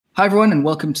Hi, everyone, and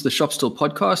welcome to the Shop Stall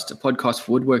Podcast, a podcast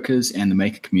for woodworkers and the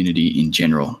maker community in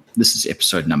general. This is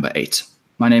episode number 8.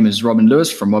 My name is Robin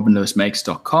Lewis from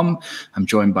robinlewismakes.com. I'm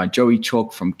joined by Joey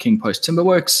Chalk from King Post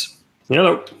Timberworks.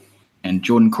 Hello. And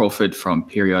Jordan Crawford from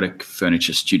Periodic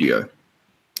Furniture Studio.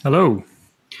 Hello.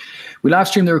 We live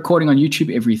stream the recording on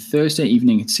YouTube every Thursday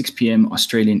evening at 6 p.m.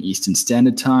 Australian Eastern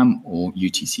Standard Time or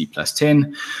UTC plus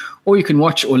 10. Or you can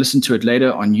watch or listen to it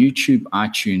later on YouTube,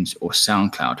 iTunes, or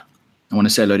SoundCloud. I want to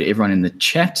say hello to everyone in the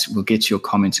chat. We'll get to your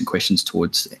comments and questions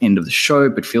towards the end of the show,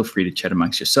 but feel free to chat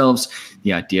amongst yourselves.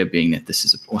 The idea being that this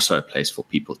is also a place for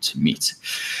people to meet.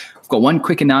 I've got one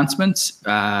quick announcement.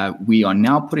 We are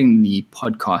now putting the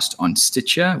podcast on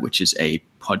Stitcher, which is a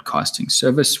podcasting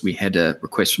service. We had a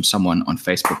request from someone on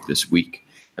Facebook this week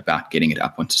about getting it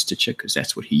up onto Stitcher because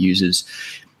that's what he uses.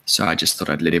 So I just thought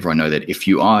I'd let everyone know that if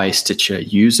you are a Stitcher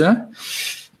user,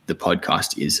 the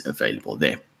podcast is available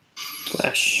there.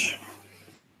 Flash.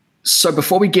 So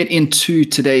before we get into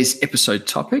today's episode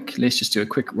topic, let's just do a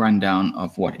quick rundown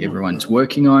of what everyone's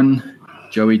working on.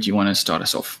 Joey, do you want to start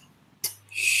us off?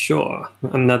 Sure.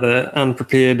 Another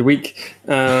unprepared week.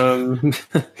 So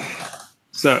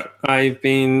I've,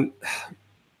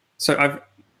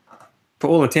 for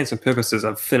all intents and purposes,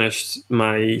 I've finished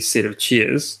my set of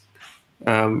chairs.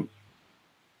 And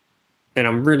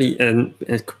I'm really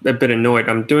a bit annoyed.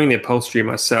 I'm doing the upholstery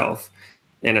myself.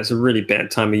 And it's a really bad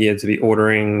time of year to be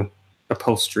ordering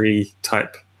upholstery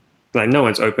type. Like no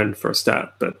one's open for a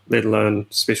start, but let alone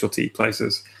specialty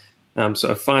places. So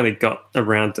I finally got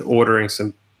around to ordering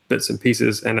some bits and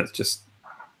pieces, and it's just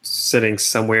sitting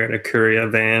somewhere in a courier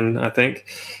van, I think,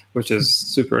 which is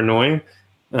super annoying.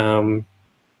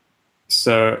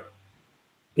 So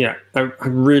yeah, I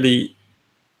really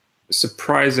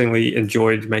surprisingly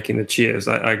enjoyed making the chairs.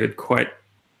 I could quite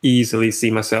easily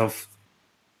see myself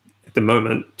at the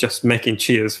moment just making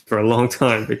chairs for a long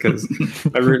time because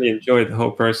I really enjoyed the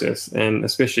whole process, and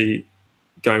especially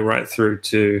going right through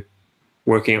to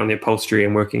working on the upholstery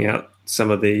and working out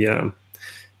some of the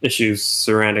issues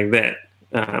surrounding that.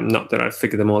 Not that I've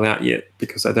figured them all out yet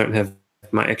because I don't have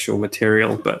my actual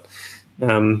material, but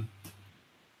I'm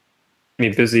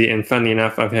busy. And funny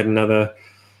enough, I've had a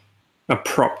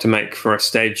prop to make for a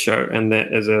stage show, and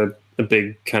that is a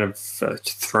big kind of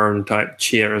throne type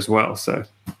chair as well. So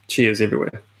chairs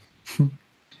everywhere.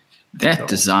 That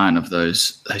design of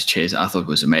those chairs I thought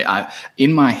was amazing.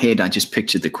 In my head, I just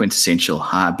pictured the quintessential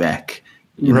high back,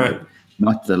 right?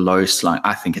 Not the low slide.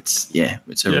 I think it's a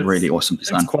really awesome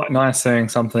design. It's quite nice seeing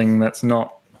something that's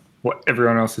not what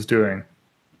everyone else is doing.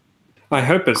 I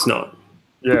hope it's not.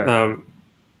 Yeah.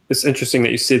 It's interesting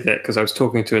that you said that because I was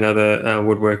talking to another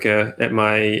woodworker at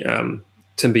my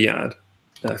timber yard,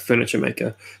 furniture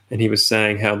maker, and he was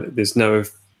saying how there's no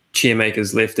chair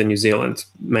makers left in New Zealand,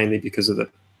 mainly because of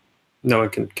no one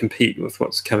can compete with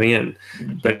what's coming in.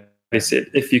 Mm-hmm. But he said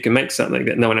if you can make something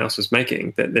that no one else is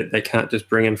making, that they can't just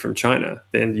bring in from China,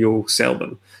 then you'll sell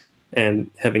them. And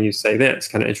having you say that is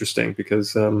kind of interesting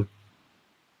because you've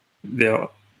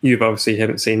obviously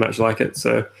haven't seen much like it.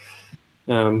 So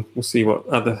we'll see what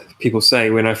other people say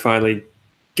when I finally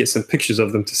get some pictures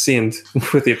of them to send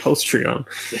with the upholstery on.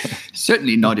 Yeah.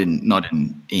 Certainly not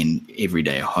in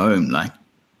everyday home. Like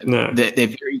no, they're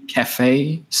very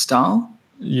cafe style.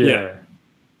 Yeah.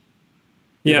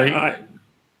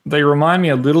 They remind me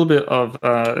a little bit of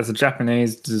there's a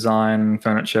Japanese design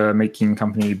furniture making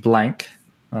company Blank,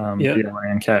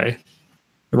 BLANK. It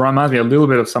reminds me a little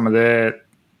bit of some of their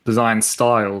design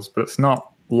styles, but it's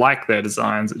not like their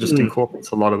designs. It just incorporates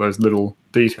a lot of those little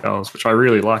details, which I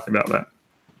really like about that.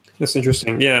 That's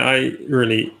interesting. Yeah, I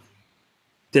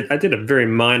did a very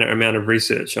minor amount of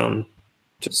research on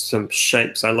just some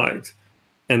shapes I liked.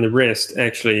 And the rest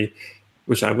actually,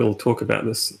 which I will talk about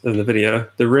this in the video,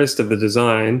 the rest of the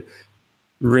design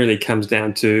really comes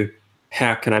down to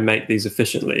how can I make these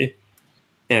efficiently?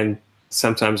 And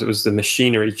sometimes it was the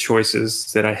machinery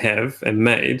choices that I have and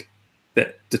made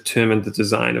that determined the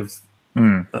design of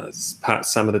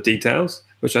some of the details,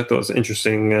 which I thought was an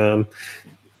interesting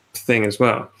thing as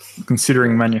well.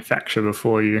 Considering manufacture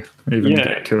before you even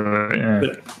get to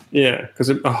it. Yeah, because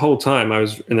the whole time I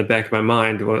was in the back of my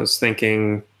mind was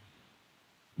thinking,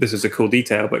 this is a cool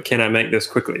detail, but can I make this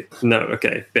quickly? No,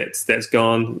 okay, that's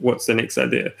gone. What's the next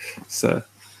idea? So,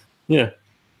 yeah.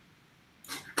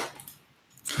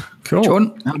 Cool.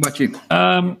 Jordan, how about you?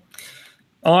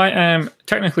 I am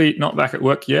technically not back at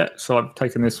work yet, so I've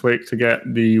taken this week to get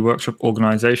the workshop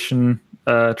organization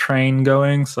train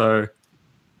going. So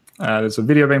there's a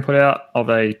video being put out of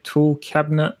a tool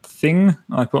cabinet thing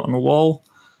I put on the wall,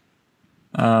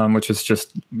 which is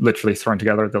just literally thrown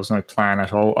together. There was no plan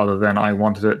at all other than I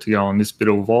wanted it to go on this bit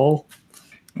of wall.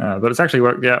 But it's actually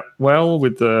worked out well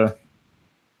with the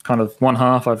kind of one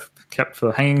half I've kept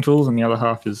for hanging tools and the other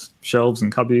half is shelves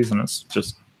and cubbies, and it's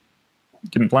just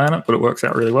didn't plan it, but it works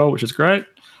out really well, which is great.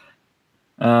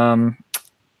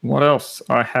 What else?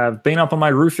 I have been up on my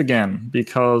roof again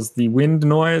because the wind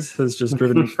noise has just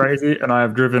driven me crazy, and I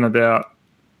have driven about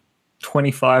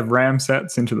 25 RAM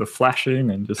sets into the flashing,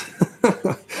 and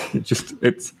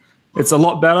it's a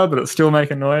lot better, but it's still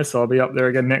making noise. So I'll be up there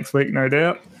again next week, no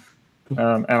doubt.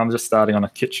 And I'm just starting on a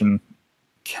kitchen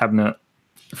cabinet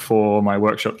for my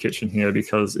workshop kitchen here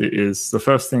because it is the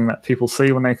first thing that people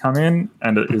see when they come in,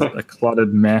 and it is a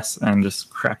cluttered mess and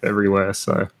just crap everywhere.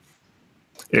 So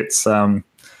it's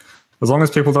as long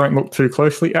as people don't look too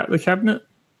closely at the cabinet,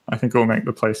 I think it will make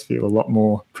the place feel a lot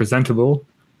more presentable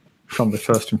from the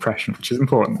first impression, which is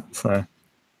important. So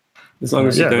as long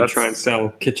as you don't try and sell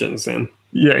kitchens, then.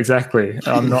 Yeah, exactly.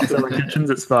 I'm not selling kitchens,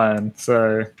 it's fine.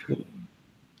 So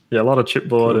yeah, a lot of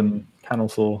chipboard and panel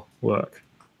saw work.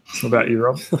 What about you,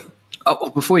 Rob?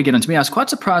 Before you get on to me, I was quite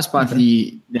surprised by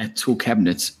that tool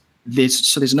cabinets. There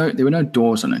were no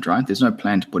doors on it, right? There's no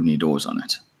plan to put any doors on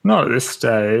it. Not at this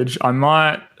stage. I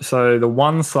might. So the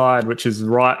one side, which is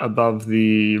right above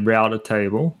the router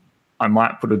table, I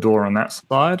might put a door on that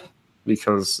side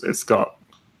because it's got,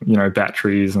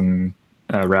 batteries and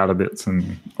router bits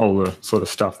and all the sort of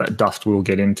stuff that dust will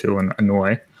get into and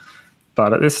annoy.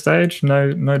 But at this stage,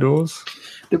 no doors.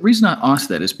 The reason I asked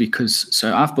that is because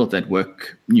I've built that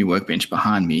new workbench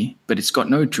behind me, but it's got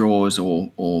no drawers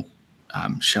or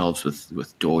shelves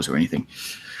with doors or anything.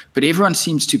 But everyone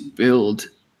seems to build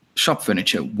shop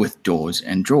furniture with doors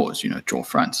and drawers, drawer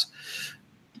fronts.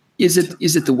 Is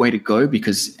it the way to go?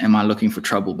 Because am I looking for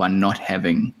trouble by not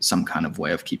having some kind of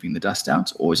way of keeping the dust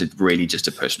out, or is it really just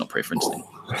a personal preference thing?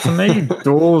 For me,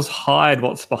 doors hide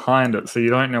what's behind it, so you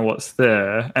don't know what's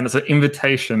there, and it's an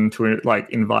invitation to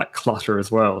invite clutter as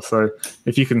well. So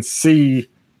if you can see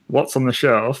what's on the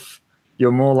shelf,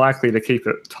 you're more likely to keep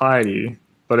it tidy.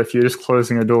 But if you're just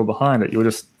closing a door behind it, you'll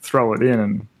just throw it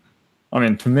in.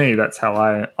 And to me, that's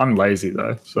how I'm lazy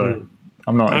though, so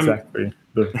I'm not exactly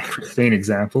the pristine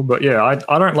example. But yeah,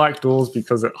 I don't like doors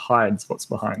because it hides what's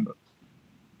behind it.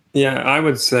 Yeah, I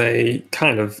would say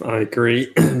kind of I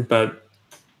agree, but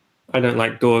I don't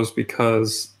like doors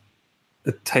because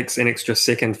it takes an extra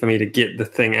second for me to get the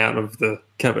thing out of the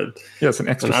cupboard. Yeah, it's an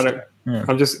extra step. Yeah.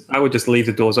 I would just leave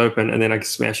the doors open and then I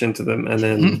smash into them, and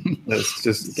then it's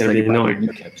just going to be annoying.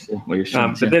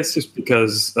 But that's just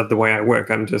because of the way I work.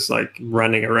 I'm just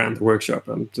running around the workshop.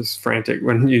 I'm just frantic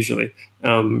when usually.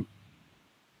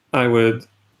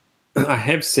 I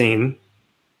have seen,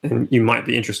 and you might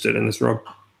be interested in this, Rob.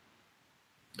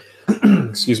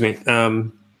 Excuse me.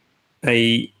 So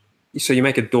you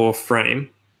make a door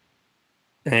frame,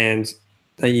 and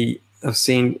I've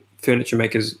seen furniture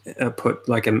makers put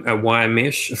a wire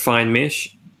mesh, a fine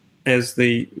mesh, as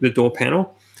the door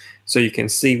panel, so you can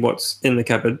see what's in the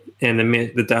cupboard, and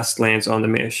the dust lands on the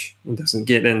mesh and doesn't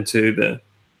get into the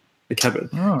cupboard.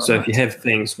 Oh, so if you have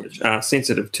things which are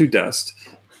sensitive to dust,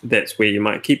 that's where you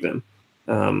might keep them.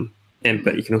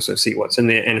 But you can also see what's in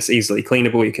there, and it's easily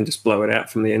cleanable. You can just blow it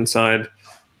out from the inside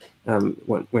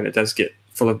when it does get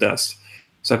full of dust.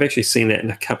 So I've actually seen that in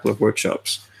a couple of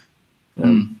workshops.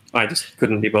 I just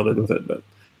couldn't be bothered with it. But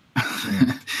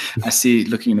I see,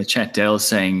 looking in the chat, Dale's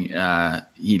saying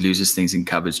he loses things in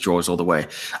cupboards, drawers all the way.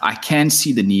 I can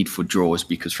see the need for drawers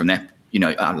because from that,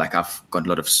 I've got a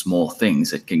lot of small things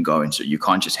that can go in, so you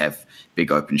can't just have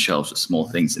big open shelves with small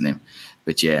things in them.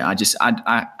 But yeah,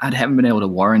 I haven't been able to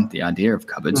warrant the idea of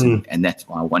cupboards, and that's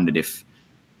why I wondered if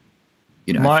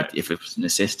it was a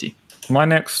necessity. My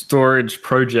next storage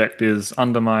project is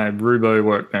under my Rubo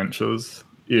workbenches,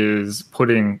 is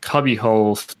putting cubby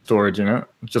hole storage in it,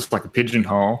 just like a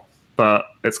pigeonhole, but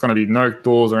it's going to be no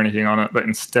doors or anything on it, but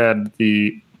instead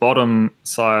the bottom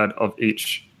side of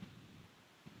each,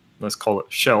 let's call it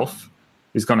shelf,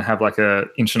 is going to have like a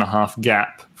 1.5 inch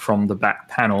gap from the back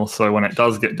panel. So when it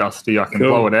does get dusty, I can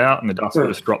blow it out and the dust will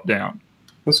just drop down.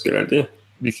 That's a good idea.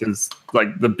 Because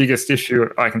the biggest issue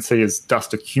I can see is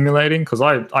dust accumulating, because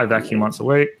I vacuum once a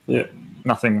week. Yeah.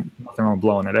 Nothing wrong with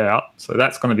blowing it out. So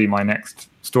that's going to be my next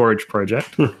storage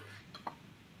project.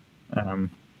 And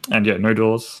yeah, no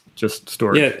doors, just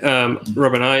storage. Yeah,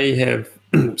 Rob and I have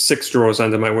 6 drawers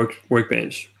under my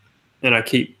workbench, and I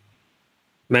keep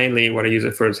mainly what I use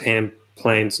it for is hand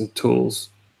planes and tools,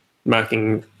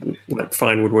 marking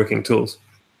fine woodworking tools.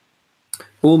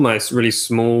 All my really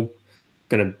small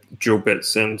kind of drill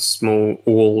bits and small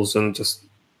awls and just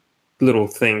little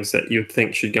things that you'd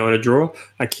think should go in a drawer,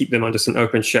 I keep them on just an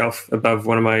open shelf above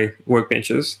one of my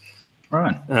workbenches.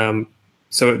 Right.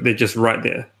 So they're just right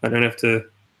there. I don't have to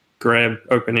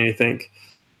open anything,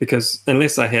 because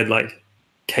unless I had like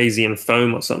Casian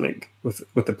foam or something with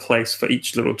a place for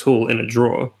each little tool in a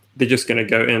drawer, they're just going to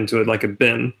go into like a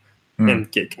bin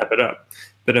and get covered up.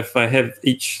 But if I have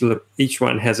each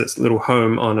one has its little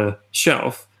home on a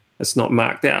shelf, it's not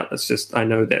marked out. It's just, I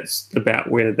know that's about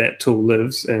where that tool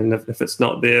lives, and if it's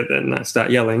not there, then I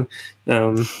start yelling.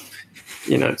 So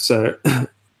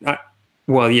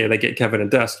they get covered in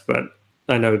dust, but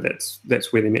I know that's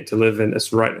where they're meant to live, and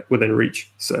it's right within reach.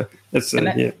 So it's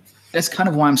That's kind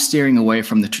of why I'm steering away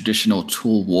from the traditional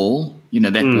tool wall.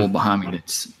 That wall behind me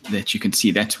that you can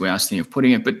see. That's where I was thinking of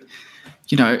putting it. But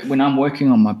when I'm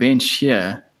working on my bench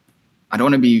here, I don't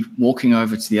want to be walking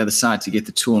over to the other side to get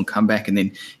the tool and come back, and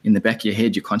then in the back of your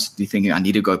head, you're constantly thinking, I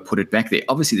need to go put it back there.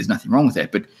 Obviously, there's nothing wrong with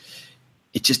that, but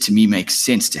it just, to me, makes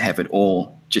sense to have it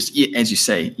all just, as you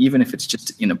say, even if it's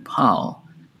just in a pile,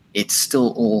 it's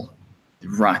still all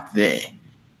right there.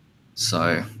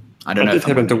 So I don't know. I did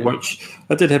happen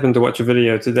to watch a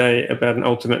video today about an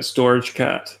ultimate storage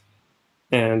cart,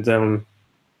 and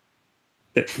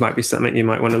that might be something you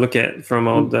might want to look at from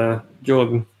old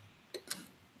Jordan.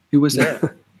 Who was that?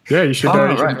 Yeah, you should,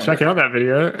 check out that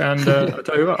video, and I'll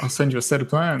tell you what, I'll send you a set of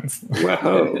plans.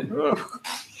 Wow.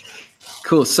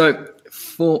 Cool. So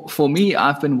for me,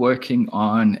 I've been working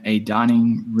on a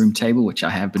dining room table, which I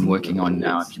have been working on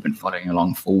now, if you've been following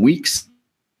along, for weeks.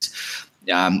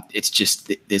 It's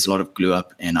just there's a lot of glue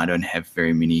up, and I don't have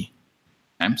very many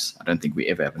clamps. I don't think we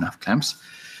ever have enough clamps.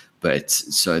 But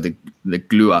so the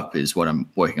glue up is what I'm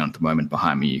working on at the moment.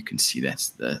 Behind me, you can see that's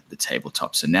the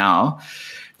tabletop. So now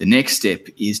the next step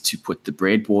is to put the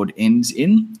breadboard ends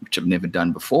in, which I've never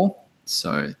done before.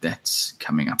 So that's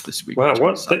coming up this week. Wow,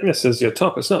 what thickness is your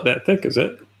top? It's not that thick, is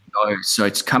it? No, so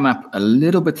it's come up a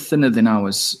little bit thinner than I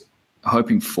was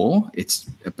hoping for. It's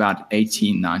about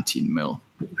 18, 19 mil.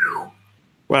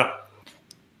 Wow.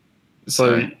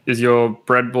 So is your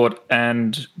breadboard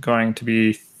end going to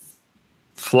be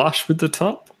flush with the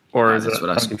top, or is it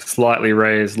slightly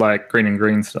raised like green and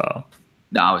green style?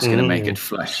 No, I was going to make it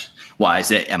flush. Why is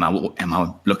that? Am I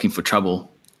looking for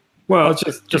trouble? Well, it's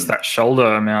just that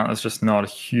shoulder amount is just not a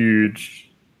huge.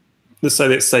 Let's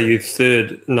say you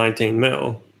third 19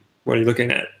 mil. What are you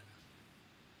looking at?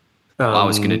 I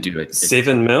was going to do it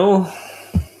 7 mil.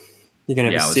 You're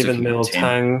going to have a 7 mil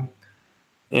tongue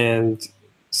and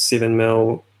 7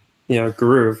 mil,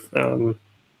 groove. As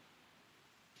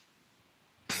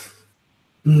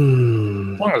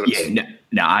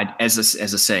I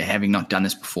say, having not done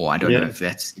this before, I don't know if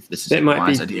this is a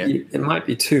wise idea. It might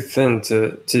be too thin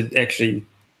to actually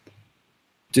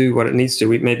do what it needs to.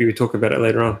 Maybe we talk about it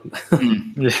later on.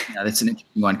 That's an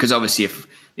interesting one, because obviously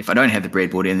if I don't have the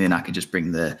breadboard in, then I can just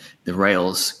bring the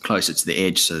rails closer to the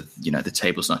edge, so the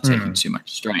table's not taking too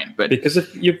much strain. But because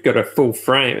if you've got a full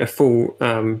frame, a full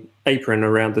apron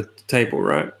around the table,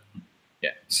 right? Yeah.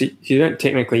 So you don't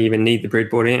technically even need the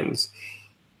breadboard ends.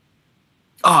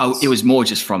 Oh, it was more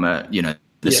just from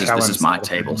this is my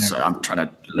table, so I'm trying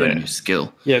to learn a new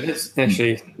skill. Yeah, that's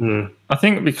actually. I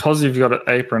think because you've got an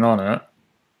apron on it,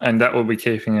 and that will be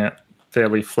keeping it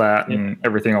fairly flat and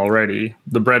everything already,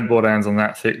 the breadboard ends on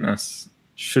that thickness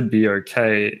should be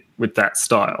okay with that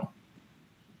style.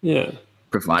 Yeah,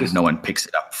 provided no one picks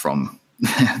it up from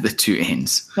the two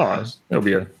ends. Oh, it'll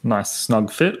be a nice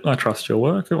snug fit. I trust your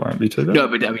work. It won't be too bad. No,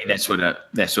 but I mean that's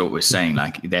what we're saying.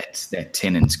 Like that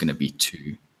tenon's going to be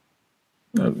too.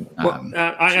 I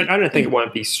don't think it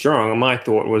won't be strong. My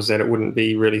thought was that it wouldn't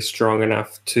be really strong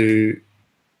enough to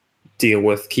deal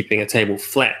with keeping a table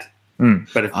flat.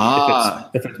 But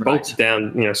if it's bolted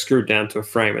down, screwed down to a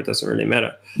frame, it doesn't really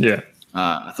matter. Yeah.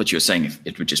 I thought you were saying if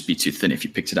it would just be too thin. If you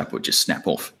picked it up, it would just snap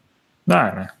off.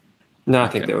 No, I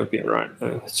think that would be all right.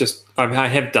 It's just I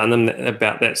have done them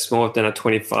about that small. I've done a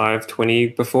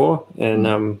 25-20 before,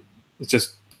 and it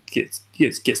just gets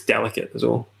delicate as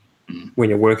all when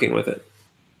you're working with it.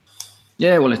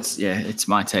 Yeah, well, it's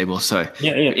my table, so if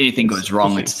anything goes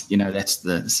wrong, it's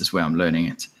this is where I'm learning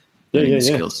it.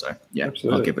 Skills. So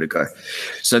absolutely. I'll give it a go.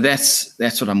 So that's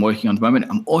what I'm working on at the moment.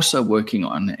 I'm also working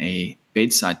on a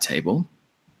bedside table.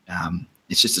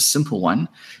 It's just a simple one,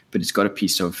 but it's got a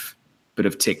bit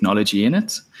of technology in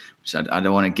it, which I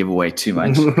don't want to give away too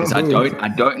much, because I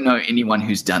don't know anyone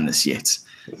who's done this yet.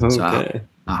 Okay. So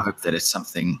I hope that it's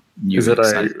something new. Is it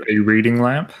a reading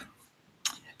lamp?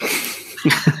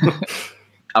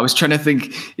 I was trying to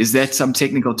think, is that some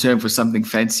technical term for something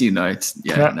fancy? No, it's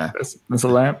no. It's a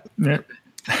lamp. Yeah.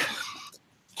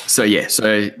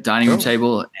 So dining room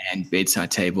table and bedside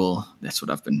table. That's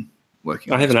what I've been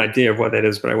working on. I have an idea of what that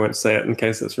is, but I won't say it in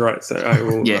case it's right. So I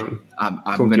will. I'm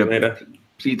going to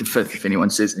plead the fifth if anyone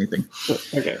says anything.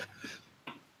 Okay.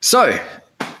 So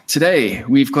Today,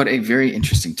 we've got a very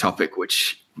interesting topic,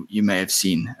 which you may have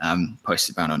seen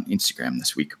posted about on Instagram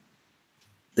this week.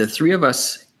 The three of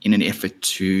us, in an effort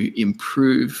to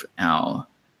improve our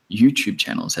YouTube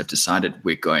channels, have decided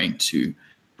we're going to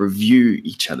review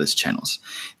each other's channels.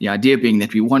 The idea being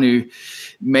that we want to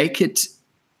make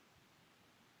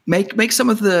some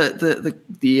of the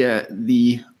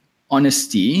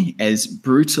honesty as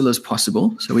brutal as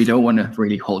possible. So we don't want to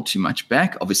really hold too much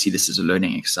back. Obviously, this is a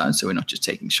learning exercise, so we're not just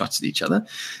taking shots at each other.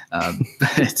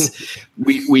 But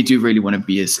we do really want to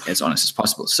be as honest as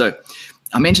possible. So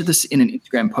I mentioned this in an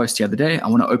Instagram post the other day. I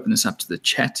want to open this up to the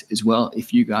chat as well.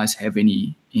 If you guys have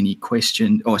any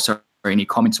question, any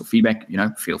comments or feedback,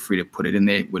 feel free to put it in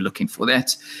there. We're looking for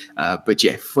that. But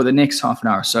yeah, for the next half an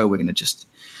hour or so, we're going to just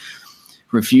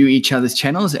review each other's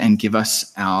channels and give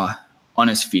us our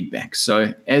honest feedback.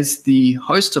 So as the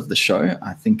host of the show,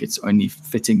 I think it's only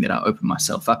fitting that I open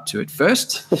myself up to it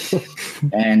first.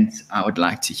 And I would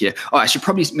like to hear, I should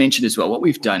probably mention as well, what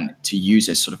we've done to use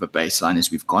as sort of a baseline is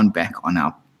we've gone back on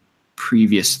our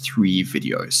previous 3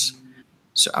 videos.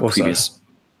 So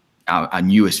our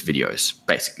newest videos,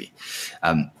 basically.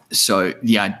 So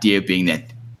the idea being that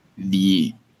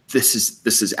this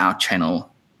is our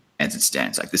channel as it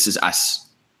stands. Like, this is us,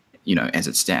 as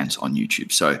it stands on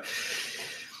YouTube. So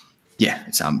yeah,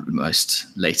 it's our most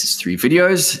latest 3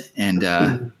 videos, and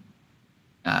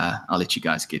I'll let you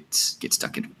guys get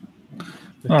stuck in.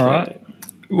 All right.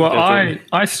 Well,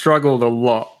 I struggled a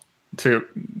lot to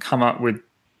come up with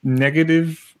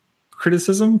negative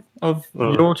criticism of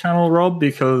your channel, Rob,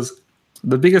 because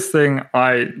the biggest thing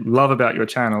I love about your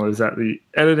channel is that the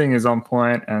editing is on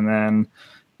point, and then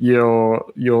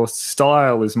your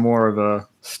style is more of a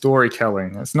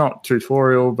storytelling. It's not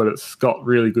tutorial, but it's got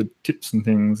really good tips and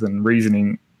things and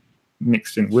reasoning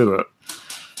mixed in with it.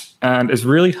 And it's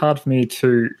really hard for me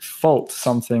to fault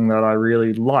something that I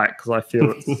really like, because I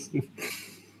feel it's,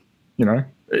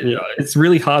 it's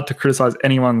really hard to criticize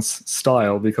anyone's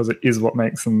style because it is what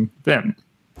makes them them.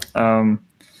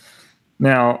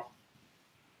 Now,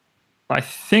 I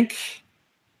think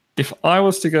if I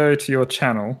was to go to your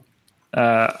channel,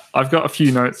 I've got a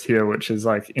few notes here, which is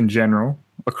like in general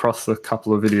across the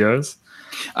couple of videos.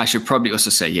 I should probably also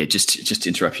say, just to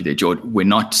interrupt you there, George, we're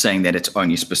not saying that it's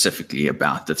only specifically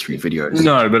about the 3 videos.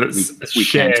 No, but it's we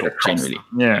shared can talk generally.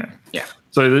 Yeah.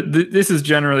 So this is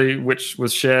generally which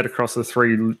was shared across the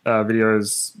 3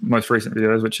 videos, most recent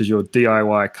videos, which is your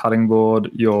DIY cutting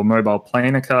board, your mobile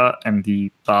planer cut, and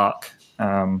the bark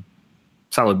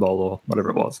salad bowl or whatever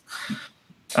it was.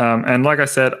 And like I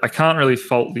said, I can't really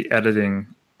fault the editing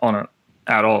on it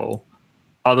at all,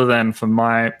 other than for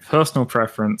my personal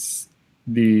preference,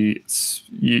 you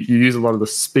use a lot of the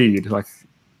speed, like,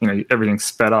 everything's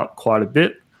sped up quite a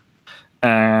bit.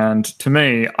 And to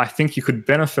me, I think you could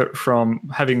benefit from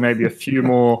having maybe a few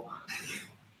more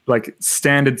like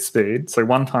standard speed, so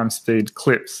 1x speed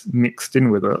clips mixed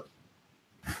in with it,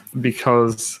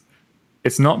 because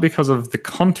it's not because of the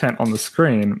content on the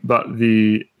screen, but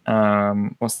the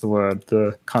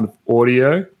the kind of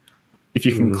audio. If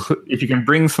you can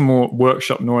bring some more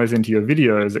workshop noise into your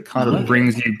videos, it kind of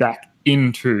brings you back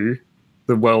into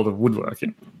the world of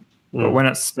woodworking. But when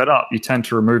it's sped up, you tend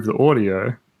to remove the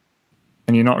audio,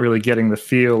 and you're not really getting the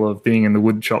feel of being in the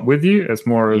wood shop with you. It's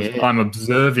more of I'm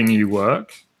observing you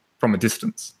work from a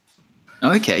distance.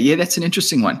 Okay, yeah, that's an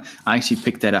interesting one. I actually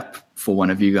picked that up for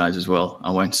one of you guys as well.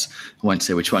 I won't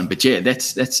say which one, but yeah,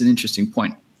 that's an interesting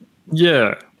point.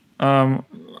 Yeah.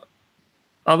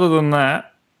 Other than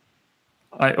that,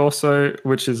 I also,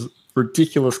 which is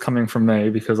ridiculous coming from me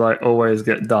because I always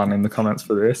get done in the comments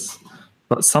for this,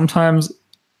 but sometimes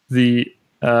the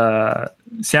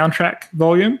soundtrack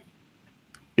volume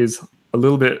is a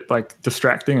little bit like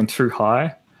distracting and too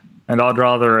high, and I'd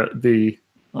rather it be,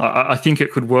 I think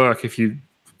it could work if you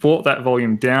brought that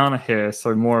volume down a hair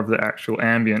so more of the actual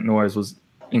ambient noise was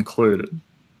included,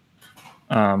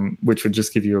 which would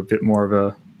just give you a bit more of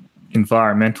a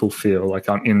environmental feel, like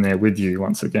I'm in there with you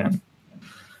once again.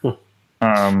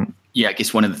 Yeah, I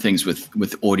guess one of the things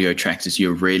with audio tracks is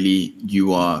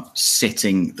you are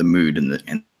setting the mood and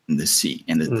the scene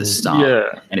and the style.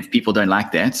 Yeah. And if people don't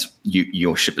like that,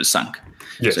 your ship is sunk.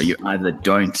 Yes. So you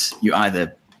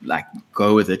either like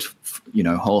go with it,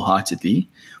 wholeheartedly,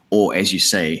 or as you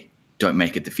say, don't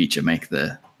make it the feature, make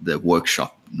the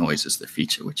workshop noises the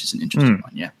feature, which is an interesting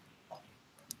one. Yeah.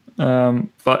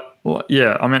 But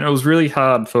yeah, I mean, it was really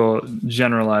hard for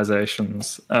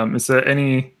generalizations. Is there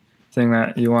anything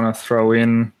that you want to throw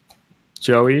in,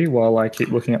 Joey, while I keep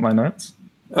looking at my notes?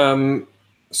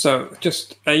 So I'm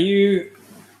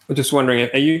just wondering,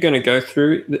 are you going to go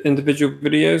through the individual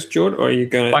videos, George, or are you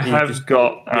going to... I have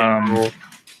got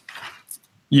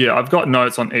Yeah, I've got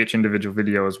notes on each individual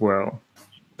video as well.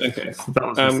 Okay. So that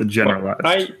was just the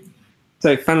generalized.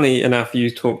 So funnily enough,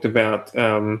 you talked about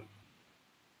the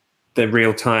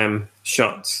real-time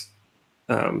shots,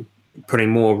 putting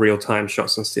more real-time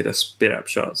shots instead of sped-up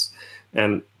shots.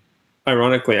 And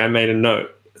ironically, I made a note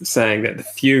saying that the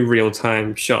few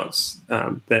real-time shots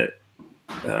that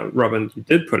Robin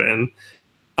did put in,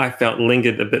 I felt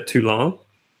lingered a bit too long.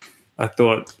 I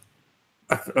thought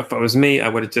if it was me, I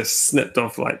would have just snipped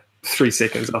off like 3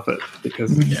 seconds off it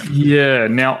because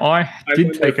Now I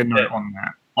did take a note on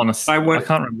that. Honestly, I can't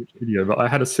remember which video, but I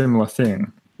had a similar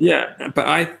thing. Yeah,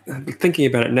 but thinking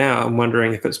about it now, I'm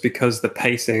wondering if it's because the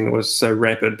pacing was so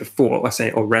rapid before.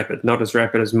 Rapid, not as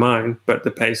rapid as mine, but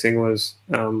the pacing was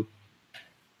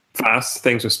fast.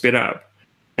 Things were sped up,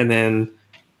 and then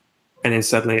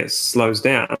suddenly it slows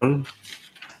down.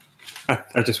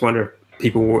 I just wonder if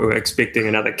people were expecting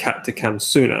another cut to come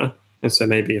sooner, and so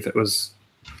maybe if it was.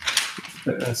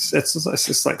 It's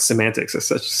just like semantics. It's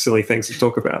such silly things to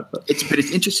talk about. But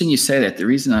it's interesting you say that. The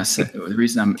reason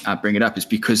I bring it up is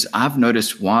because I've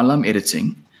noticed while I'm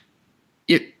editing,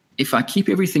 if I keep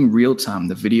everything real time,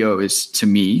 the video is, to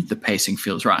me, the pacing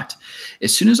feels right.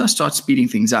 As soon as I start speeding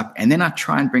things up and then I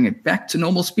try and bring it back to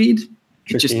normal speed,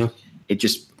 it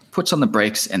just puts on the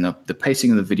brakes and the pacing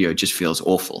of the video just feels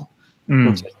awful.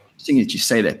 It's interesting that you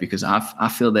say that because I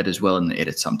feel that as well in the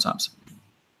edit sometimes.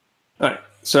 All right.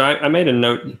 So I made a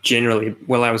note generally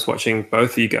while I was watching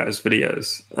both of you guys'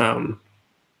 videos. And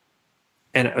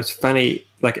it was funny,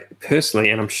 like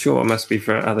personally, and I'm sure it must be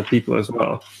for other people as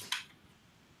well,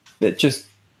 that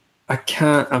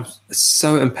I'm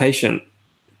so impatient.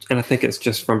 And I think it's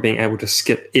just from being able to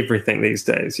skip everything these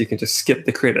days. You can just skip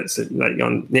the credits. Like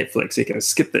on Netflix, you can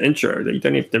skip the intro. You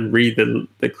don't have to read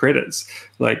the credits.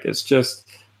 Like it's just,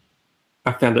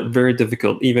 I found it very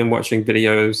difficult, even watching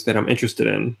videos that I'm interested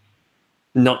in,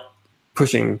 not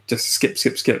pushing, just skip,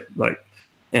 like,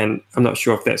 and I'm not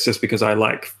sure if that's just because I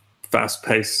like fast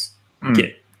pace,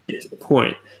 get to the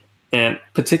point. And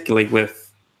particularly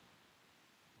with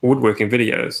woodworking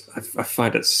videos, I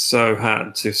find it so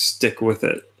hard to stick with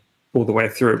it all the way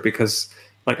through because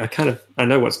like I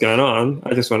know what's going on.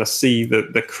 I just want to see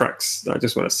the crux. I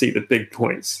just want to see the big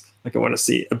points. Like I want to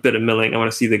see a bit of milling, I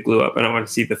want to see the glue up, and I want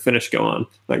to see the finish go on.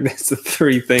 Like that's the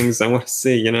 3 things I want to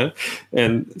see, you know?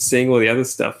 And seeing all the other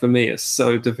stuff for me is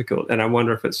so difficult. And I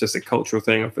wonder if it's just a cultural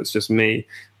thing or if it's just me.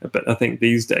 But I think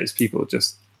these days people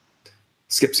just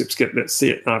skip, let's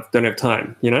see it. I don't have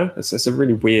time, you know? It's a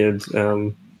really weird...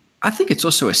 I think it's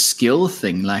also a skill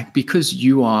thing, like because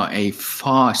you are a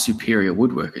far superior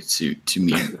woodworker to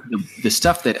me. The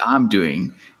stuff that I'm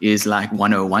doing is like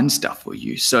 101 stuff for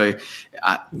you. So,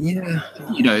 you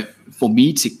know, for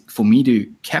me to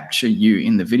capture you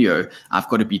in the video, I've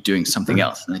got to be doing something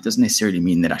else, and it doesn't necessarily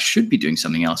mean that I should be doing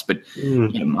something else. But you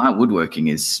know, my woodworking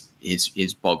is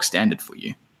bog standard for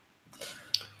you.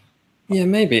 Yeah,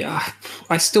 maybe.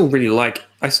 I still really like.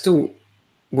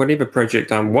 Whatever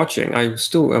project I'm watching, I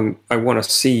still I want to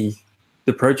see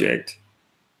the project,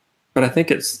 but I think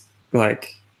it's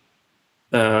like,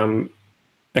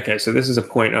 okay, so this is a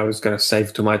point I was going to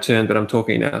save to my turn, but I'm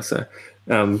talking now. So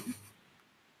I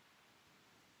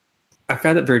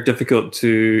found it very difficult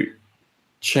to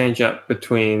change up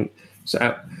between.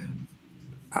 So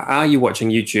are you watching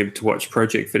YouTube to watch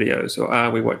project videos, or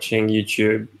are we watching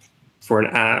YouTube for an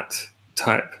art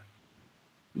type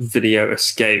video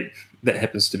escape that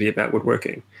happens to be about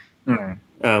woodworking?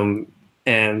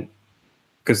 And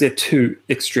because they're 2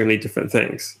 extremely different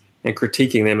things, and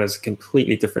critiquing them is a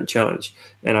completely different challenge.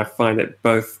 And I find that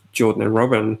both Jordan and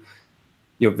Robin,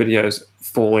 your videos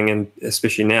falling in,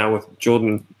 especially now with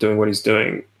Jordan doing what he's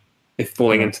doing, they're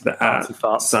falling into the art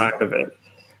side of it.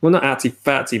 Well, not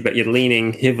artsy-fartsy, but you're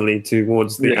leaning heavily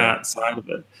towards the art side of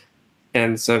it.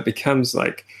 And so it becomes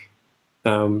like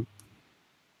you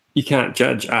can't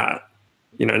judge art.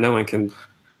 You know, no one can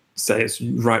say it's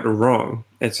right or wrong.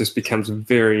 It just becomes a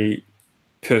very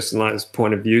personalized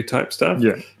point of view type stuff.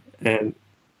 Yeah. And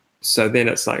so then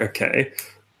it's like, okay,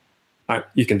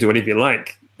 you can do whatever you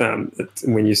like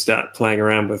when you start playing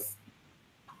around with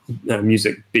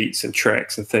music beats and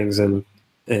tracks and things and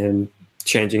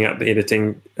changing up the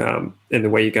editing and the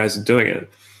way you guys are doing it.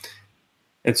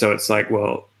 And so it's like,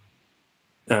 well,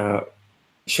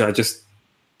 should I just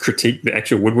critique the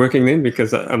actual woodworking then?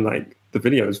 Because I'm like, the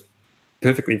video is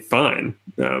perfectly fine.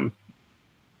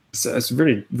 So it's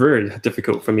very, very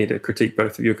difficult for me to critique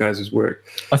both of your guys' work.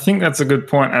 I think that's a good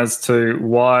point as to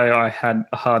why I had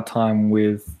a hard time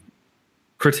with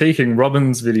critiquing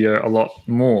Robin's video a lot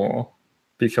more,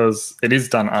 because it is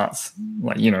done arts,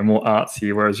 like, you know, more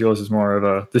artsy, whereas yours is more of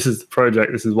a, this is the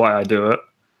project, this is why I do it.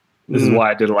 This is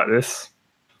why I did it like this.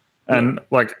 And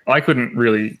like, I couldn't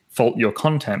really fault your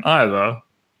content either.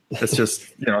 It's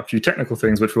just, a few technical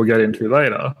things, which we'll get into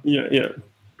later. Yeah.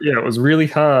 It was really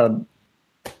hard.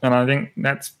 And I think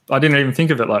I didn't even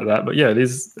think of it like that, but it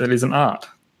is an art.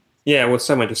 Yeah, well,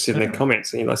 someone just said in the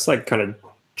comments, it's like kind of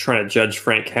trying to judge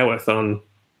Frank Howarth on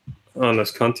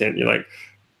this content. You're like,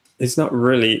 it's not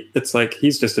really, it's like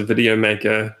he's just a video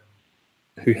maker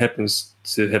who happens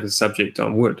to have a subject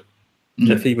on wood.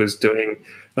 If he was doing,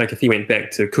 like, if he went back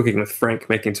to cooking with Frank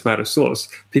making tomato sauce,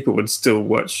 people would still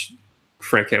watch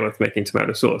Frank Howarth making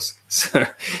tomato sauce. So,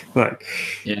 like,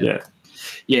 yeah,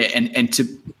 and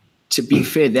to be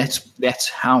fair, that's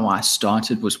how I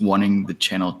started, was wanting the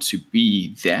channel to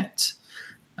be that.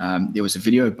 There was a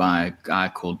video by a guy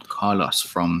called Carlos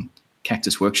from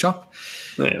Cactus Workshop.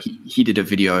 Oh, yeah. He did a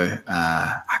video.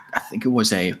 I think it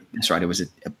was a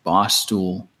bar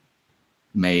stool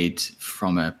made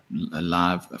from a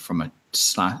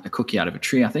cookie out of a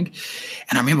tree, I think.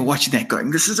 And I remember watching that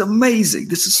going, this is amazing.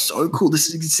 This is so cool. This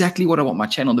is exactly what I want my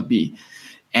channel to be.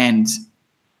 And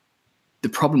the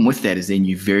problem with that is then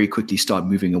you very quickly start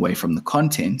moving away from the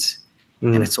content,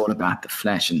 and it's all about the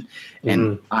flash.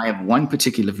 And I have one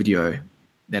particular video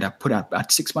that I put out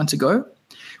about 6 months ago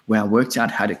where I worked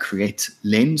out how to create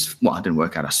lens. Well, I didn't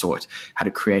work out, I saw it. How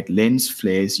to create lens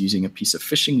flares using a piece of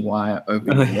fishing wire over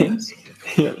the lens.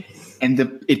 Yeah. And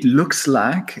it looks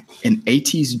like an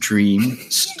 80s dream,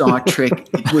 Star Trek.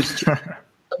 It was just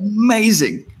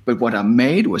amazing. But what I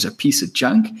made was a piece of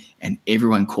junk, and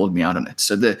everyone called me out on it.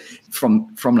 So from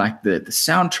like the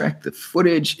soundtrack, the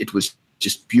footage, it was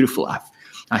just beautiful.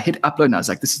 I hit upload and I was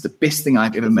like, this is the best thing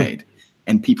I've ever made.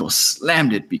 And people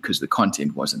slammed it because the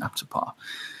content wasn't up to par.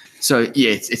 So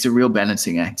yeah, it's a real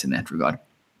balancing act in that regard.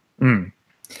 And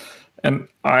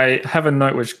I have a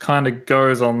note which kind of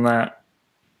goes on that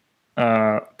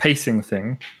pacing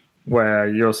thing, where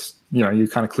you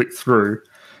kind of click through,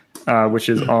 which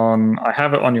is on. I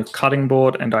have it on your cutting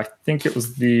board, and I think it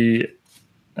was the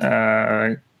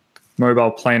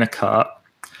mobile planer cart.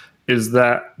 Is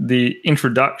that the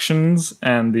introductions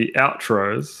and the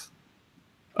outros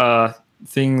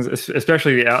things,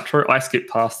 especially the outro, I skip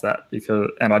past that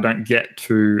and I don't get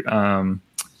to I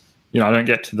don't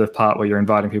get to the part where you're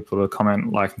inviting people to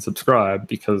comment, like, and subscribe,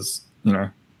 because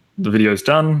the video's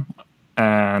done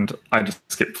and I just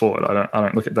skip forward. I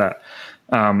don't look at that.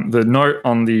 The note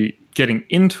on the getting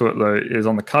into it though is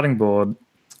on the cutting board.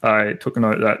 I took a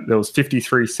note that there was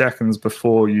 53 seconds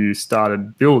before you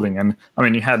started building, and I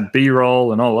mean, you had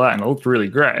B-roll and all that, and it looked really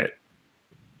great.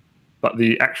 But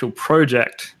the actual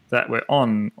project that we're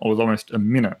on was almost a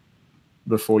minute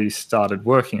before you started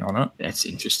working on it. That's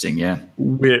interesting, yeah.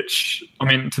 Which, I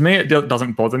mean, to me, it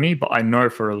doesn't bother me, but I know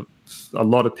for a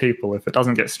lot of people, if it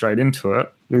doesn't get straight into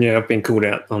it... Yeah, I've been called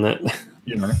out on that.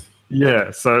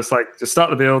 Yeah, so it's like, just start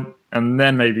the build, and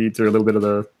then maybe do a little bit of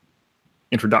the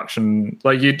introduction.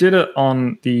 Like, you did it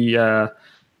on the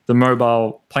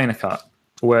mobile planer cut,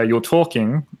 where you're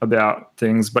talking about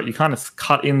things, but you kind of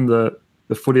cut in the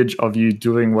footage of you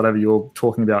doing whatever you're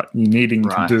talking about, you needing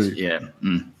to do. Yeah.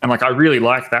 And like, I really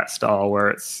like that style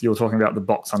where you're talking about the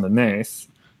box underneath,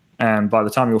 and by the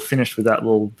time you're finished with that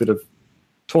little bit of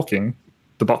talking,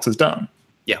 the box is done.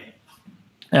 Yeah.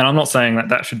 And I'm not saying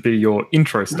that should be your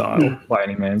intro style by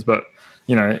any means, but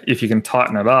if you can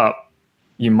tighten it up,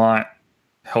 you might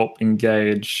help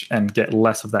engage and get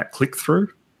less of that click through.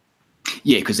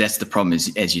 Yeah, because that's the problem,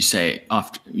 is, as you say,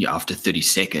 after 30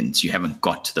 seconds, you haven't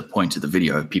got to the point of the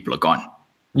video, people are gone.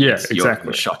 Yeah, exactly.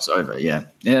 Your shot's over, yeah.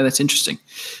 Yeah, that's interesting.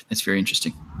 That's very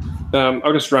interesting.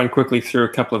 I'll just run quickly through a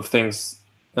couple of things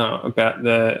about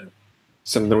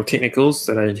some little technicals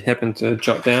that I happened to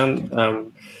jot down.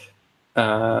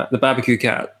 The barbecue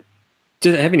cart.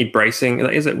 Does it have any bracing?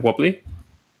 Is it wobbly?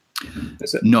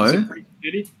 No. Is it pretty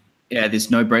sturdy? Yeah,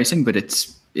 there's no bracing, but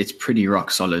it's pretty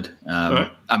rock solid.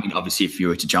 Right. I mean, obviously, if you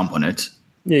were to jump on it,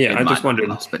 yeah. I just wondered,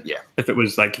 but yeah, if it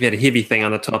was like, if you had a heavy thing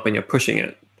on the top and you're pushing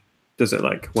it, does it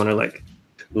like want to like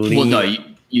lean? Well, no,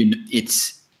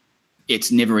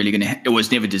 it's never really going to. It was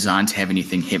never designed to have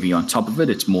anything heavy on top of it.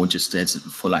 It's more just as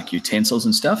for like utensils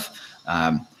and stuff.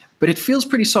 But it feels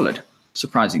pretty solid,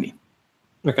 surprisingly.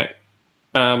 Okay.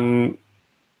 The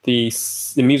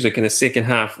music in the second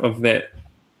half of that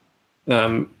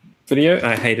video,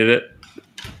 I hated it.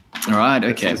 All right,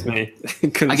 okay.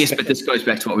 I guess, but this goes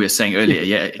back to what we were saying earlier.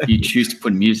 Yeah, if you choose to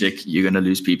put music, you're going to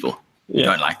lose people. You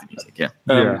don't like the music,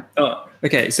 yeah.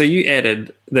 Okay, so you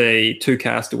added the 2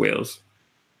 caster wheels,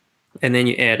 and then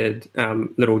you added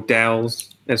little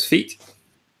dowels as feet.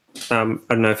 I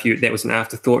don't know if that was an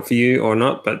afterthought for you or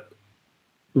not, but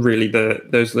really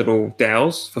those little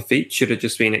dowels for feet should have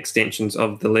just been extensions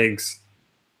of the legs.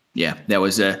 Yeah, that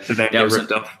was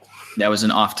ripped off. That was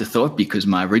an afterthought, because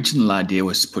my original idea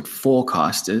was to put 4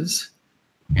 casters,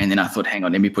 and then I thought, hang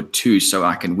on, let me put 2 so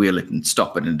I can wheel it and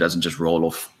stop it and it doesn't just roll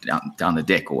off down the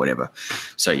deck or whatever.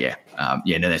 So no,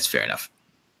 that's fair enough.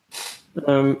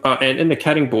 And in the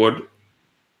cutting board,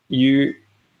 it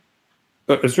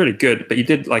was really good, but you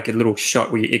did like a little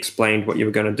shot where you explained what you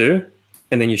were going to do,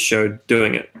 and then you showed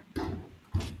doing it.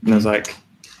 And I was like,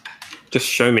 just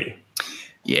show me.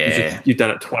 Yeah. You've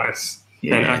done it twice.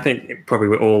 Yeah. And I think probably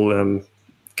we're all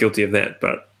guilty of that,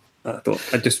 but I thought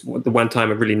the one time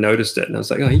I really noticed it, and I was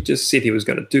like, oh, he just said he was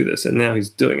going to do this, and now he's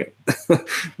doing it. Bob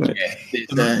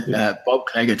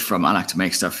Claggett from I Like to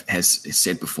Make Stuff has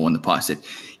said before in the past that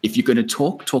if you're going to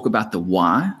talk about the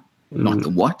why, not the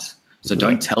what. So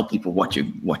don't tell people what you're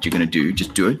going to do.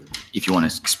 Just do it. If you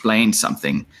want to explain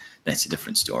something, that's a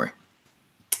different story.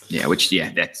 Yeah,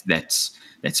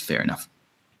 that's fair enough.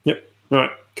 Yep. All right.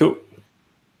 Cool.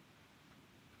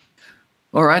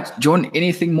 All right, John,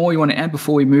 anything more you want to add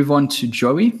before we move on to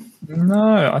Joey?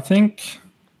 No, I think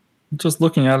just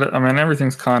looking at it, I mean,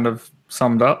 everything's kind of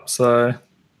summed up, so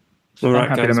all right, I'm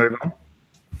happy guys, to move on.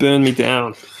 Burn me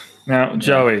down. Now,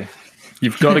 Joey,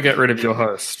 you've got to get rid of your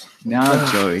host.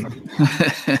 Now, Joey.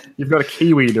 You've got a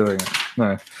Kiwi doing it.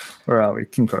 No, where are we?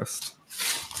 King Coast.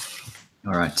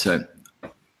 All right, so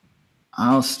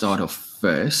I'll start off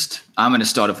first. I'm going to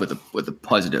start off with a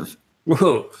positive.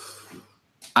 Whoa.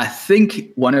 I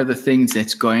think one of the things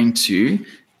that's going to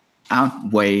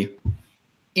outweigh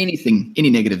any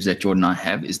negatives that Jordan and I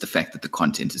have is the fact that the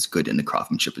content is good and the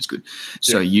craftsmanship is good.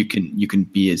 So you can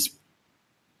be as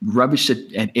rubbish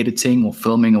at editing or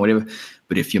filming or whatever,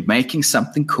 but if you're making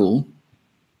something cool,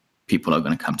 people are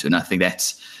going to come to it. And I think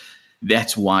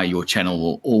that's why your channel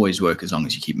will always work as long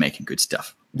as you keep making good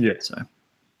stuff. Yeah. So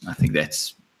I think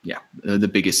that's the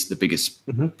biggest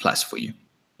plus for you.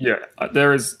 Yeah,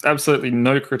 there is absolutely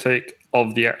no critique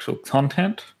of the actual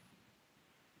content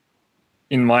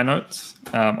in my notes.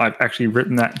 I've actually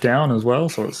written that down as well,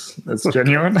 so it's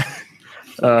genuine.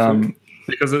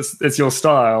 Because it's your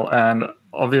style, and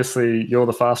obviously you're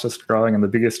the fastest growing and the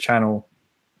biggest channel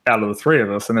out of the 3 of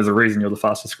us, and there's a reason you're the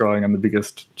fastest growing and the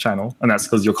biggest channel, and that's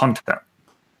because your content.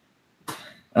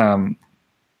 But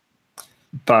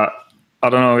I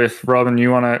don't know if, Robin,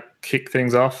 you want to kick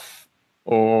things off,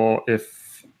 or if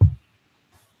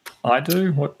I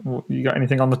do. What you got?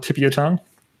 Anything on the tip of your tongue?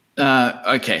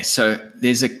 Okay, so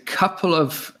there's a couple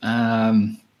of.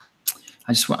 I'm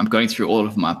going through all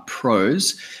of my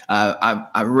pros.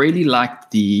 I really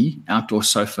liked the outdoor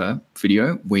sofa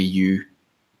video where you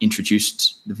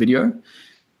introduced the video,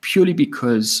 purely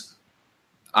because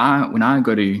when I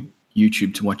go to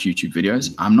YouTube to watch YouTube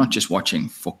videos, I'm not just watching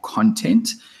for content.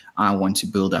 I want to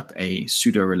build up a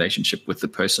pseudo relationship with the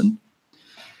person.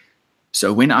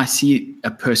 So when I see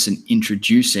a person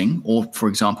introducing, or for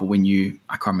example, I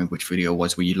can't remember which video it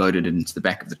was, where you loaded it into the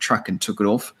back of the truck and took it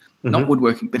off, not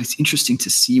woodworking, but it's interesting to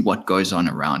see what goes on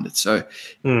around it. So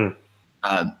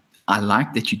I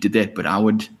like that you did that, but I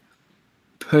would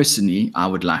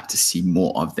like to see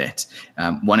more of that.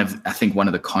 I think one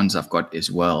of the cons I've got as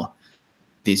well,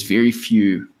 there's very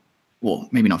few, well,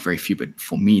 maybe not very few, but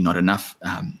for me, not enough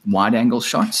wide angle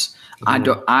shots.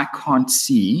 I can't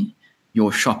see your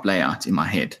shop layout in my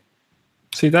head.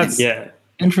 See, that's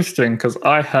interesting, because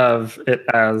I have it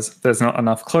as there's not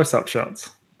enough close-up shots.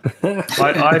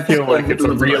 I feel like it's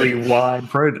a really wide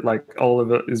project, like all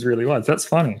of it is really wide. That's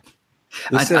funny.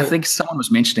 I think someone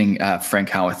was mentioning Frank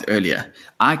Howarth earlier.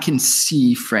 I can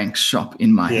see Frank's shop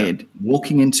in my head,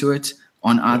 walking into it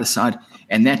on either side,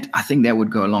 and I think that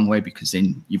would go a long way, because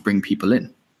then you bring people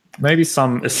in. Maybe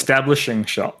some establishing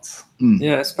shots.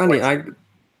 Yeah, it's funny. I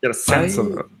get a sense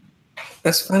of it.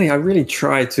 That's funny. I really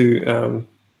try to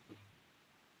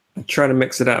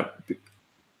mix it up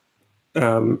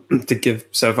to give.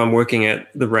 So if I'm working at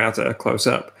the router close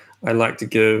up, I like to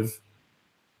give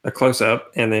a close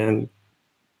up and then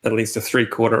at least a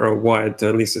 3/4 or wide to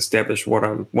at least establish what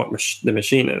the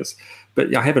machine is.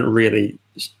 But I haven't really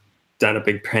done a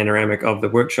big panoramic of the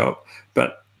workshop.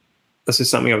 But this is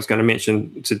something I was going to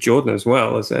mention to Jordan as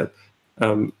well, is that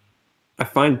I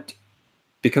find,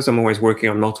 because I'm always working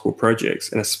on multiple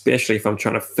projects, and especially if I'm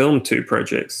trying to film 2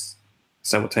 projects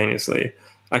simultaneously,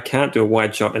 I can't do a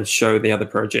wide shot and show the other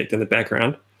project in the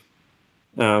background.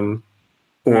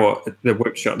 Or the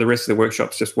rest of the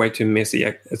workshop's just way too messy.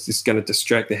 It's just going to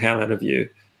distract the hell out of you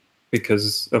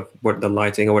because of the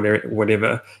lighting or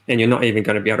whatever, and you're not even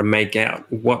going to be able to make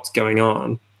out what's going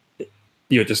on.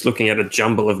 You're just looking at a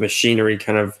jumble of machinery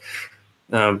kind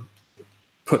of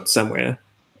put somewhere.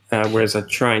 whereas I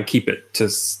try and keep it to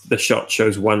the shot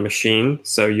shows one machine,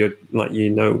 so you're like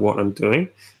what I'm doing.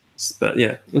 But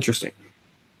yeah, interesting.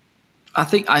 I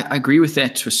think I agree with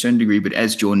that to a certain degree, but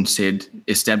as Jordan said,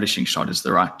 establishing shot is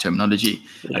the right terminology.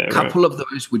 Yeah, a couple of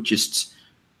those would just,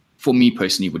 for me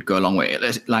personally, would go a long way.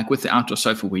 Like with the outdoor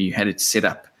sofa where you had it set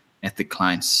up at the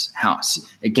client's house.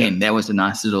 Again, that was a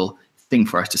nice little thing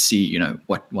for us to see,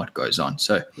 what goes on.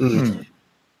 So,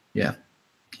 yeah.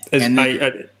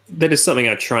 That is something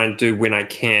I try and do when I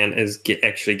can, is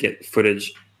get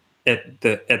footage at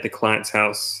the client's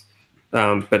house.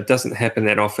 But it doesn't happen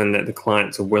that often that the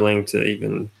clients are willing to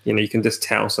even, you can just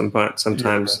tell sometimes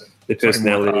their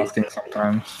personality.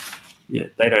 Sometimes. Yeah,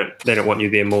 they don't want you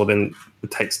there more than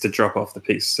it takes to drop off the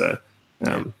piece. So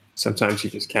sometimes you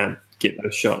just can't get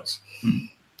those shots.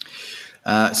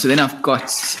 So then I've got,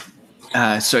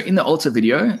 so in the Ultra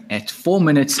video at 4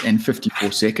 minutes and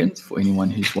 54 seconds, for anyone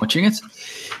who's watching it,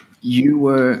 you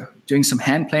were doing some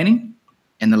hand planing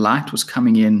and the light was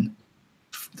coming in.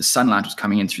 The sunlight was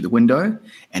coming in through the window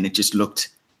and it just looked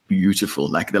beautiful.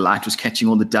 Like the light was catching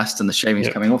all the dust and the shavings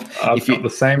coming off. I've got the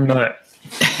same note.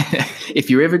 If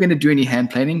you're ever going to do any hand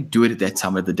planing, do it at that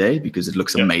time of the day because it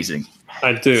looks amazing.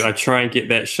 I do. I try and get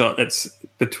that shot. It's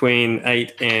between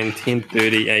 8 and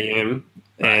 10:30 a.m.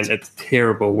 and it's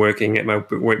terrible working at my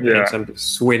workbench. I'm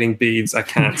just sweating beads. I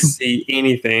can't see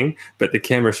anything, but the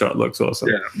camera shot looks awesome.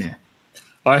 Yeah.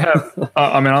 I have.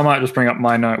 I might just bring up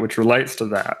my note, which relates to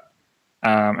that.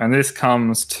 And this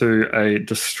comes to a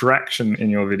distraction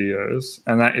in your videos,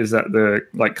 and that is that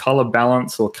the color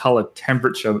balance or color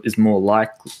temperature is more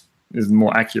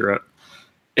accurate.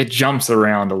 It jumps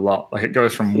around a lot. Like it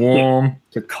goes from warm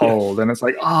to cold, and it's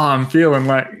like, I'm feeling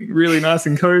like really nice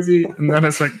and cozy, and then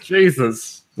it's like,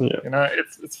 Jesus,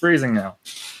 it's freezing now.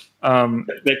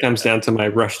 That comes down to my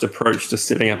rushed approach to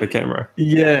setting up a camera.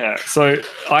 Yeah, so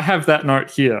I have that note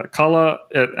here, color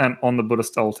and on the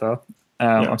Buddhist altar.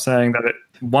 I'm saying that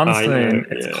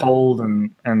it's cold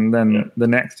and then the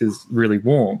next is really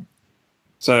warm.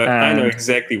 So I know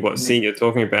exactly what scene you're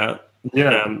talking about.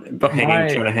 Trying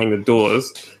to hang the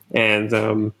doors,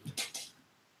 and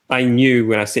I knew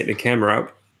when I set the camera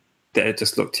up that it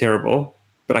just looked terrible.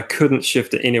 But I couldn't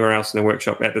shift it anywhere else in the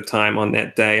workshop at the time. On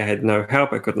that day, I had no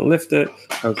help. I couldn't lift it.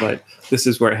 I was like, "This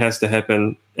is where it has to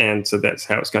happen," and so that's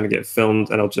how it's going to get filmed.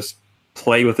 And I'll just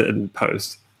play with it in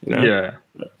post. Yeah.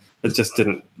 It just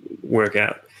didn't work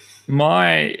out.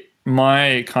 My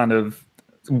kind of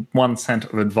 1 cent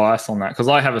of advice on that, because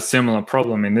I have a similar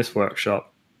problem in this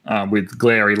workshop with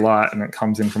glary light and it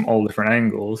comes in from all different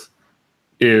angles,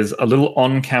 is a little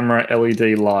on-camera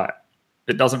LED light.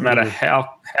 It doesn't matter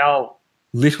how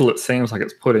little it seems like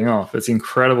it's putting off. It's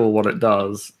incredible what it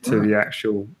does to the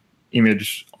actual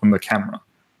image on the camera.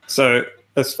 So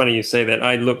that's funny you say that.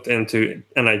 I looked into,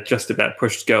 and I just about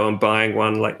pushed go on buying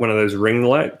one of those ring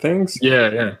light things.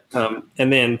 Yeah.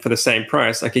 And then for the same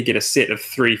price, I could get a set of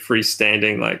 3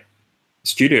 freestanding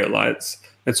studio lights,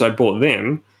 and so I bought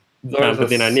them. But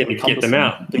then I never get them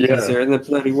out because they're in the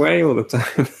bloody way all the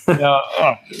time.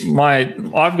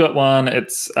 I've got one.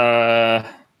 It's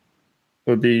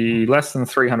would be less than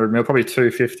 300 mil, probably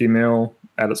 250 mil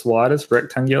at its widest,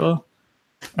 rectangular.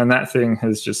 And that thing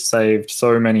has just saved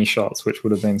so many shots, which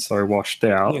would have been so washed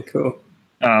out. Yeah, cool.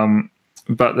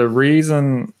 But the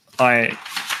reason I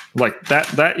like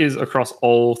that is across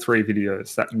all 3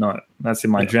 videos, that note. That's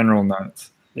in my general notes.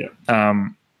 Yeah.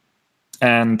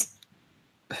 And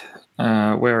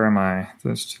where am I?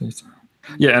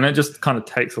 Yeah, and it just kind of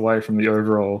takes away from the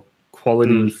overall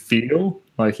quality feel.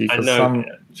 Because some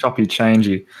choppy,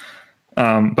 changey.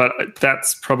 But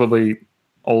that's probably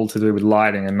all to do with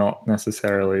lighting and not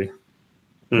necessarily,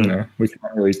 we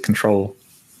can't really control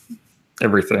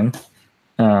everything.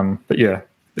 But yeah,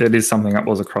 it is something that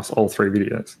was across all 3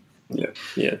 videos. Yeah,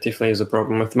 it definitely is a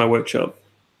problem with my workshop.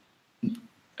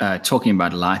 Talking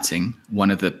about lighting, one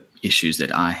of the issues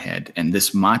that I had, and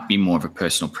this might be more of a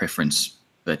personal preference,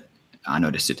 but I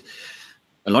noticed it.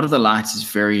 A lot of the lights is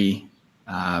very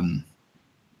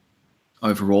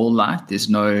overall light. There's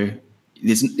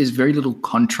very little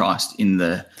contrast in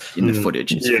the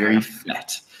footage. It's very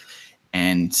flat.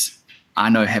 And I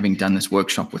know, having done this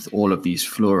workshop with all of these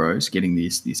fluoros, getting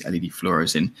these LED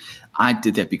fluoros in, I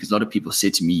did that because a lot of people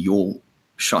said to me, your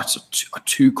shots are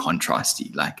too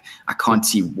contrasty. Like, I can't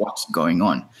see what's going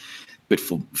on. But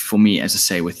for me, as I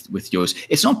say, with yours,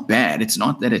 it's not bad. It's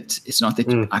not that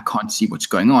I can't see what's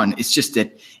going on. It's just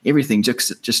that everything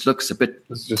just looks a bit.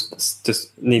 It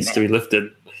just needs to be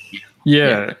lifted.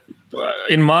 Yeah.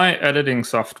 In my editing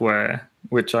software,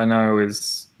 which I know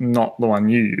is not the one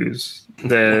you use,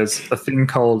 there's a thing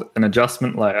called an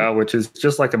adjustment layer, which is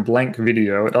just like a blank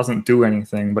video. It doesn't do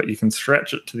anything, but you can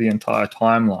stretch it to the entire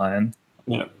timeline.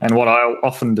 Yeah. And what I'll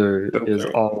often do is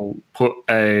I'll put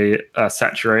a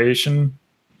saturation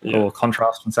or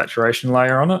contrast and saturation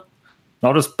layer on it. And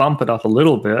I'll just bump it up a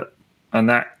little bit, and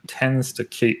that tends to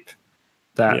keep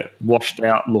that washed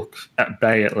out look at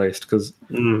bay, at least, because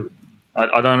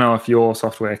I don't know if your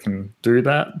software can do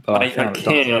that, but I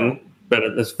can, but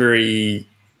it's very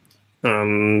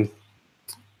clunky.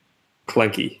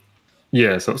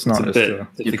 Yeah, so it's not a bit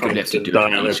you probably have to do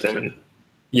it.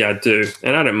 Yeah, I do,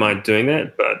 and I don't mind doing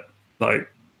that, but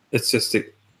like it's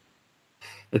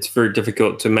very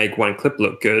difficult to make one clip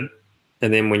look good,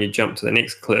 and then when you jump to the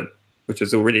next clip, which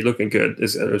is already looking good,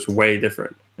 is way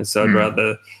different. And so I'd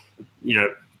rather,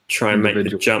 try and make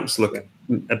the jumps look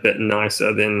a bit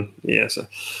nicer than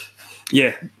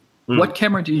What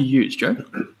camera do you use, Joe?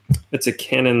 It's a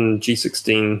Canon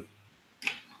G16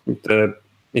 with the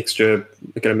extra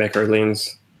macro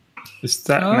lens. Is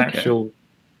that an actual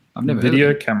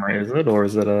video camera? Is it, or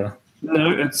is it a?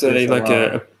 No, it's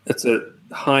it's a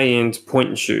high-end point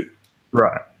and shoot.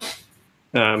 Right.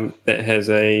 That has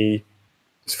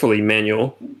it's fully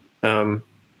manual,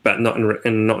 but not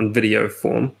in video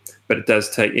form. But it does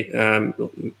take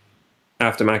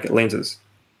aftermarket lenses.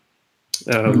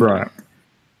 Right.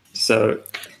 So,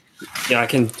 I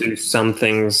can do some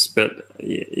things, but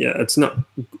it's not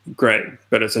great.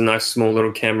 But it's a nice small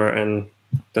little camera and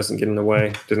doesn't get in the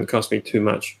way. Doesn't cost me too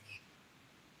much.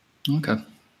 Okay.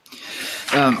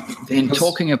 Then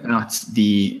talking about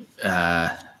the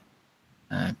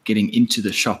getting into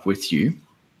the shop with you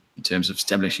in terms of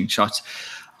establishing shots,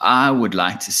 I would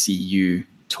like to see you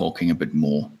talking a bit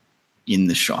more in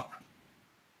the shop.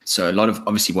 So a lot of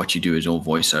obviously what you do is all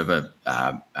voiceover.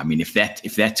 I mean, if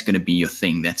that's going to be your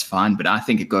thing, that's fine. But I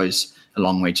think it goes a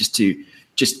long way just a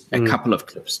couple of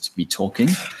clips to be talking.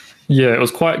 Yeah, it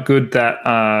was quite good that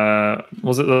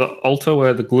was it the Alta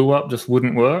where the glue up just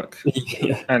wouldn't work?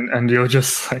 Yeah. And you're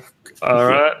just like, all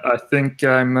right, I think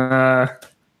I'm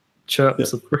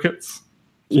chirps of crickets.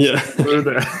 Yeah.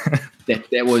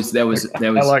 That was I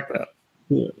like that.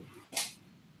 Yeah.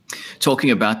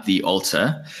 Talking about the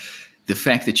Alta, the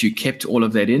fact that you kept all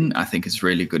of that in, I think is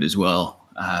really good as well.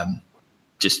 I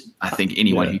think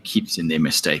anyone who keeps in their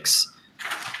mistakes.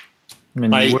 I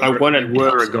mean, you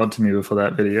were a god to me before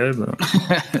that video, but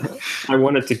I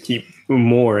wanted to keep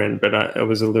more in, but I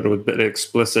was a little bit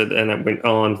explicit, and it went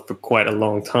on for quite a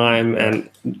long time. And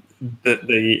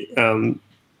the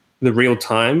real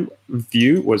time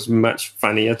view was much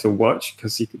funnier to watch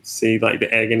because you could see like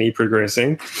the agony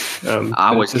progressing.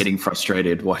 I was getting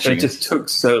frustrated watching it. It just took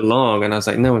so long, and I was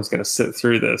like, no one's going to sit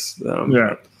through this.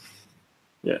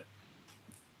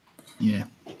 Yeah.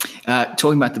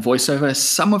 Talking about the voiceover,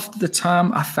 some of the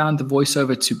time I found the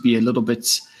voiceover to be a little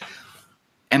bit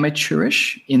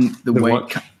amateurish in the way.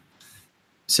 What?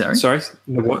 Sorry.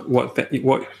 What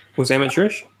was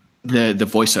amateurish? The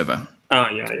voiceover. Oh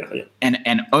yeah.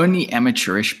 And only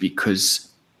amateurish because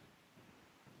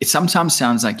it sometimes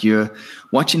sounds like you're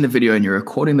watching the video and you're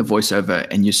recording the voiceover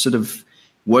and you're sort of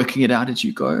working it out as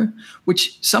you go,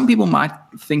 which some people might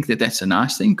think that that's a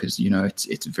nice thing because,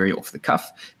 it's very off the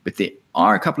cuff. But there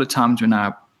are a couple of times when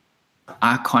I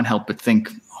can't help but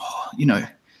think,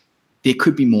 there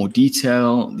could be more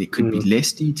detail. There could be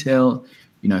less detail.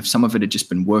 If some of it had just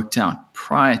been worked out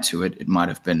prior to it, it might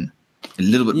have been a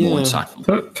little bit more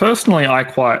insightful. Personally, I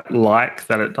quite like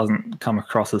that it doesn't come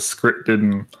across as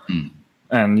scripted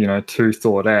and too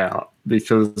thought out,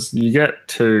 because you get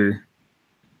to,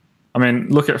 I mean,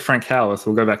 look at Frank Howarth,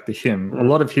 we'll go back to him. A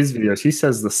lot of his videos, he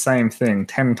says the same thing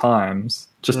 10 times,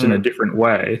 just in a different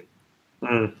way.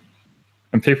 And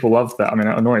people love that. I mean,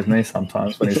 it annoys me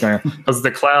sometimes when he's going, because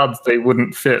the clouds, they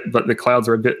wouldn't fit, but the clouds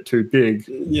are a bit too big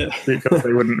because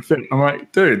they wouldn't fit. I'm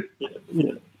like, dude.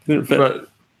 Didn't fit. But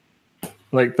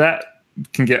like that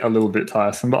can get a little bit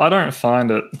tiresome, but I don't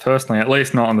find it personally, at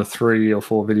least not on the 3 or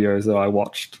 4 videos that I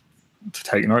watched to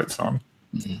take notes on.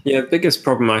 Yeah, the biggest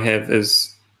problem I have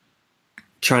is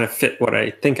trying to fit what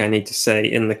I think I need to say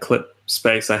in the clip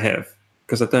space I have,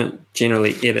 because I don't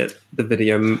generally edit the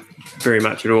video very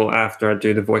much at all after I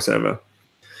do the voiceover.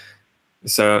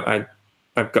 So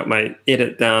I've got my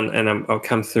edit down, and I'll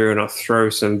come through and I'll throw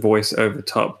some voice over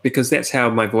top, because that's how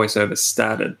my voiceover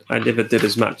started. I never did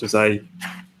as much as I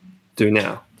do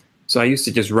now. So I used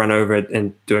to just run over it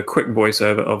and do a quick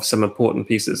voiceover of some important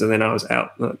pieces, and then I was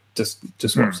out, just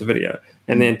watch the video.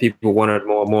 And then people wanted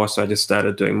more and more, so I just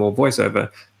started doing more voiceover.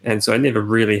 And so I never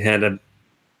really had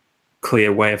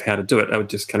clear way of how to do it. I would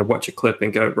just kind of watch a clip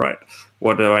and go, right,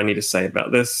 what do I need to say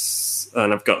about this?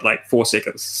 And I've got like 4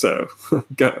 seconds, so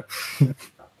go.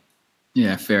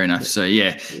 Yeah, fair enough. So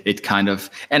yeah, it kind of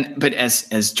but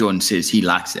as Jordan says, he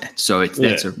likes that. So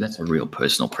that's a real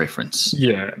personal preference.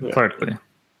 Yeah, totally.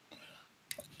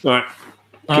 All right.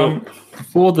 Cool.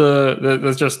 For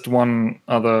there's just one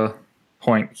other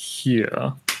point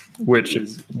here, which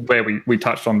is where we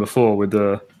touched on before with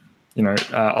the,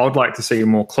 I would like to see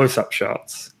more close-up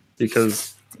shots,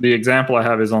 because the example I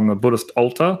have is on the Buddhist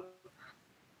altar.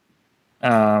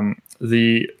 There's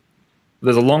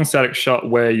a long static shot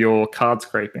where you're card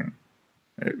scraping,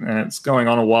 and it's going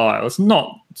on a while. It's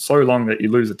not so long that you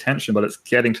lose attention, but it's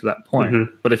getting to that point.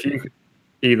 Mm-hmm. But if you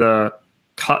either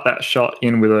cut that shot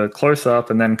in with a close-up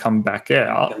and then come back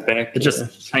out, it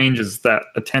just changes that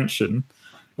attention,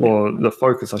 or the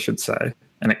focus, I should say,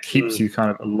 and it keeps you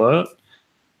kind of alert.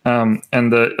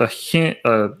 And a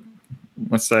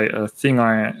thing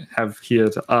I have here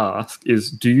to ask is,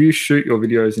 do you shoot your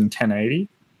videos in 1080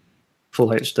 full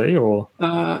HD, or?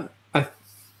 I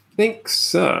think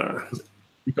so.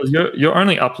 Because you're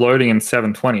only uploading in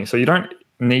 720, so you don't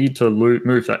need to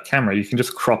move that camera. You can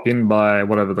just crop in by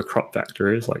whatever the crop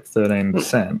factor is, like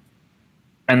 13%,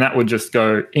 and that would just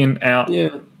go in, out.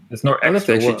 Yeah, there's no extra. I have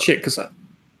to actually check, because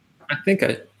I think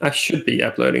I should be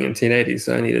uploading in 1080,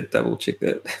 so I need to double check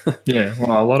that. Yeah,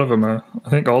 well, a lot of them are. I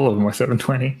think all of them are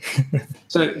 720.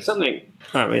 So something.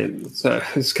 I mean, so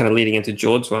it's kind of leading into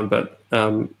George's one, but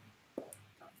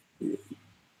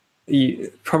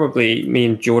probably me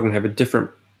and Jordan have a different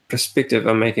perspective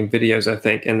on making videos, I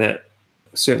think, and that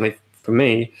certainly for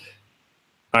me,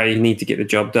 I need to get the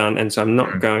job done, and so I'm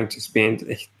not going to spend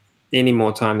any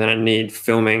more time than I need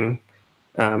filming.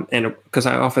 And because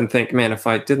I often think, man, if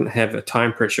I didn't have a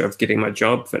time pressure of getting my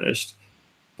job finished,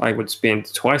 I would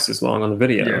spend twice as long on the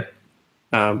video.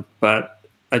 Yeah. But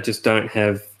I just don't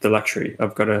have the luxury.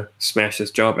 I've got to smash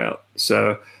this job out.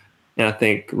 So, and I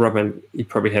think, Robin, you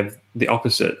probably have the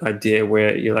opposite idea,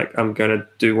 where you're like, I'm going to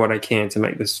do what I can to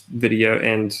make this video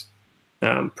and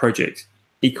project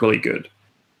equally good.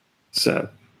 So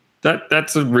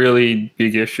that's a really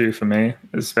big issue for me,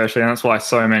 especially, and that's why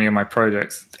so many of my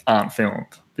projects aren't filmed,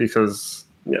 because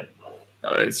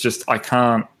it's just I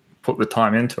can't put the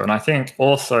time into it. And I think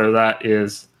also that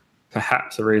is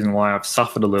perhaps the reason why I've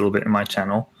suffered a little bit in my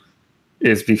channel,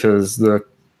 is because the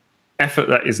effort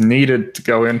that is needed to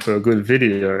go into a good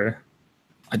video,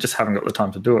 I just haven't got the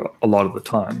time to do it a lot of the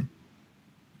time.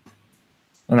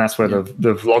 And that's where the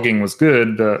vlogging was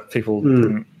good, but people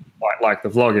didn't quite like the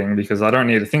vlogging, because I don't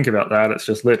need to think about that. It's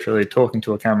just literally talking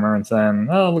to a camera and saying,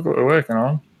 oh, look what we're working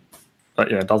on. But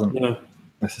yeah, it doesn't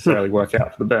necessarily work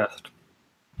out for the best.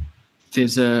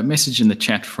 There's a message in the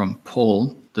chat from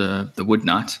Paul, the Wood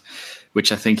Knight,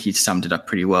 which I think he summed it up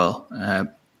pretty well.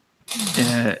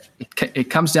 It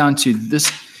comes down to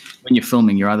this: when you're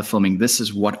filming, you're either filming this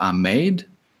is what I made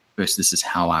versus this is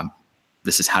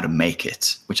how to make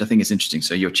it, which I think is interesting.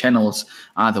 So your channel's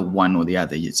either one or the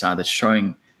other. It's either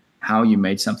showing how you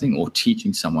made something or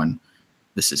teaching someone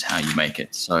this is how you make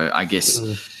it. So I guess,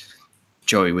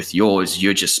 Joey, with yours,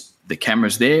 you're just, the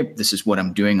camera's there. This is what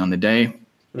I'm doing on the day.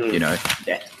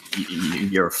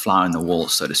 You're a fly on the wall,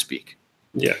 so to speak.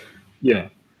 Yeah. Yeah.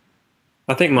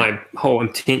 I think my whole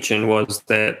intention was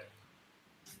that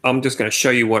I'm just going to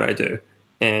show you what I do.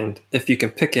 And if you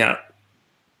can pick out,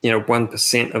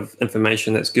 1% of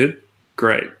information that's good,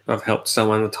 great. I've helped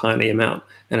someone a tiny amount.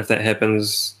 And if that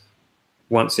happens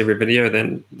once every video,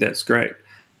 then that's great.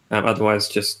 Otherwise,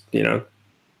 just,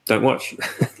 don't watch.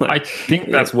 I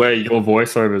think that's where your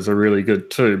voiceovers are really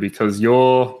good too, because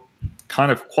you're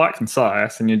kind of quite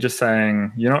concise and you're just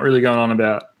saying, you're not really going on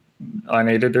about, I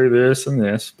need to do this and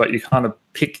this, but you kind of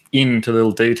pick into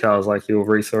little details, like you're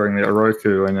resawing the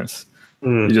Oroku, and it's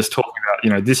you're just talking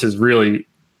about, this is really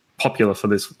popular for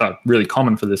this, really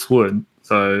common for this wood,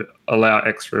 so allow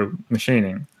extra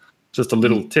machining. Just a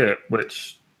little tip,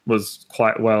 which was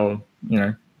quite well,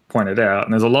 pointed out.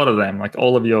 And there's a lot of them. Like,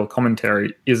 all of your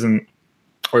commentary isn't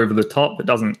over the top. It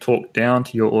doesn't talk down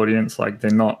to your audience. Like,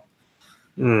 they're not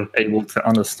able to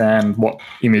understand what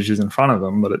image is in front of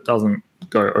them, but it doesn't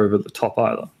go over the top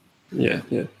either. Yeah.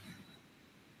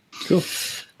 Cool.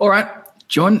 All right,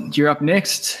 John, you're up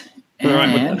next. All right,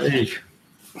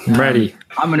 I'm ready.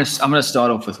 I'm gonna start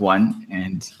off with one,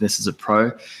 and this is a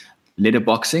pro.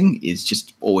 Letterboxing is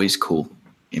just always cool,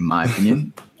 in my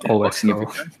opinion. Always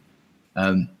cool.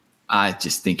 I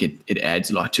just think it adds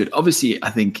a lot to it. Obviously,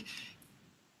 I think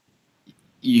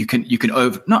you can maybe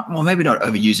not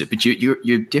overuse it, but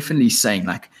you're definitely saying,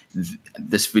 like,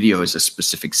 this video is a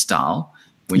specific style,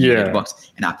 when you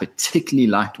letterbox. And I particularly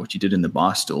liked what you did in the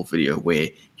Barstool video where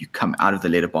you come out of the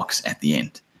letterbox at the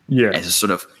end. Yeah. As a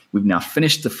sort of, we've now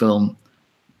finished the film.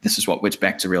 This is what, it's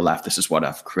back to real life. This is what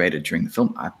I've created during the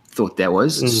film. I thought that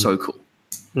was so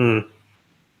cool.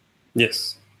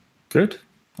 Yes. Good.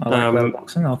 I like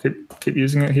letterboxing. I'll keep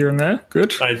using it here and there.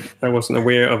 Good. I wasn't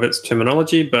aware of its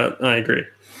terminology, but I agree.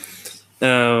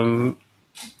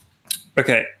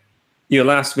 Okay. Your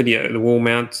last video, the wall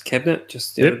mount cabinet,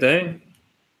 just the other day.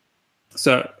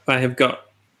 So I have got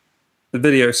the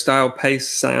video style, pace,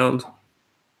 sound,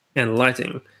 and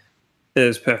lighting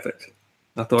is perfect.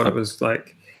 I thought it was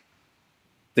like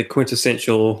the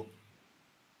quintessential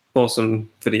awesome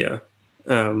video.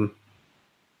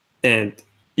 And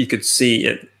you could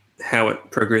see how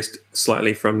it progressed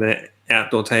slightly from the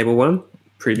outdoor table one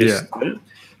previous. So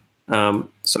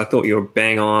I thought you were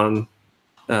bang on.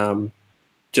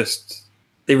 Just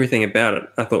everything about it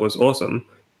I thought was awesome.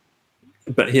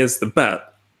 But here's the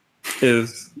but,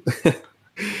 is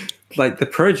like the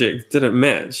project didn't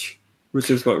match, which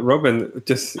is what Robin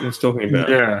just was talking about.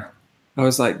 Yeah. I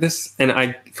was like, this,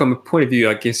 and from a point of view,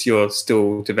 I guess you're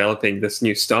still developing this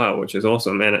new style, which is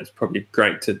awesome, and it's probably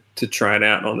great to try it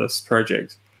out on this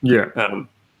project. Yeah.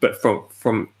 But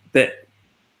from that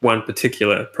one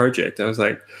particular project, I was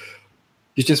like,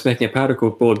 you're just making a particle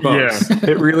board box. Yeah,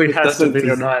 it really has to be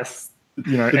a nice,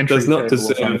 entry. It does not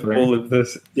deserve all of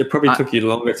this. It probably took you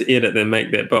longer to edit than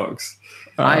make that box.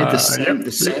 I had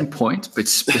the same point, but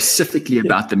specifically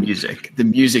about the music. The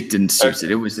music didn't suit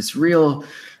it. It was this real,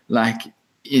 like,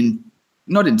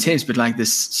 not intense, but like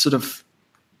this sort of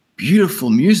beautiful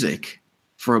music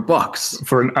for a box.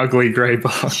 For an ugly grey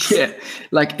box. Yeah,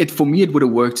 like for me, it would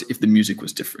have worked if the music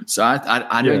was different. So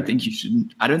I don't think you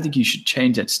should. I don't think you should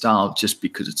change that style just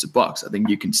because it's a box. I think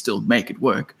you can still make it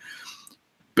work,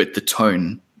 but the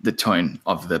tone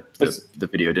of the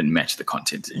video didn't match the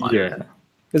content. Yeah.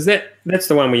 Is that's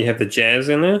the one where you have the jazz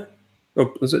in there?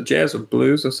 Or was it jazz or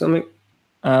blues or something?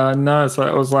 No, so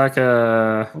it was like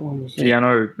a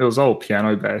piano. It was all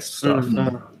piano based stuff.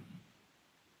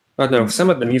 I don't know. Some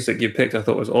of the music you picked I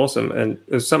thought was awesome, and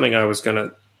it was something I was going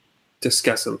to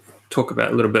discuss and talk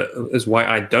about a little bit. Is why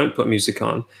I don't put music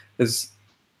on.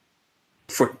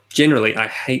 Generally I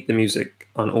hate the music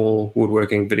on all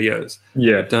woodworking videos.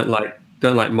 Yeah, don't like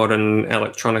modern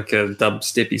electronica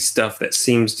dubsteppy stuff that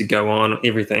seems to go on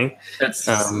everything. It's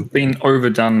been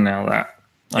overdone now.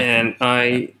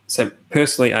 So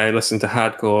personally, I listen to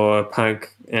hardcore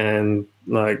punk and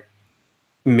like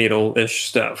metal-ish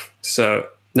stuff. So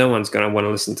no one's going to want to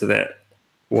listen to that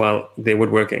while they're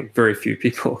woodworking. Very few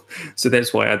people. So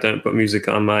that's why I don't put music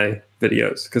on my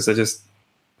videos, because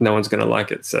no one's going to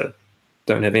like it. So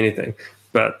don't have anything.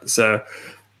 But so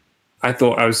I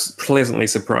thought I was pleasantly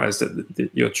surprised at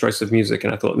your choice of music,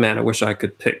 and I thought, man, I wish I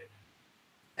could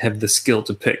have the skill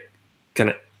to pick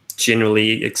kind of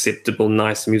generally acceptable,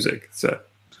 nice music. So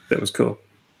that was cool.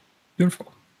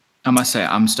 Beautiful. I must say,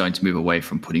 I'm starting to move away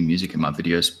from putting music in my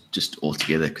videos just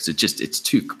altogether, because it's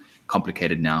too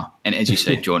complicated now. And as you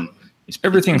say, John,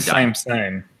 everything's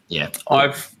same. Yeah,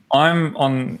 I'm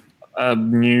on a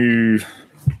new,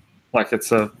 like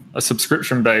it's a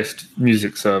subscription based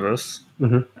music service.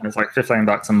 And it's like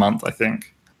 $15 a month, I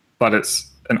think. But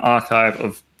it's an archive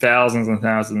of thousands and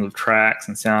thousands of tracks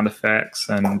and sound effects,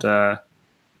 and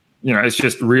it's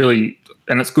just really,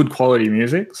 and it's good quality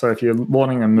music. So if you're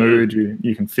wanting a mood,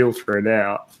 you can filter it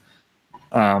out.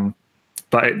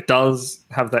 But it does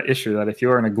have that issue that if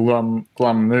you're in a glum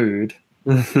mood,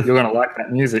 you're going to like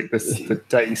that music the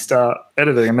day you start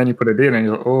editing, and then you put it in and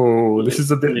you're like, oh, this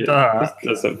is a bit dark.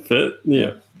 This doesn't fit.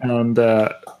 Yeah. And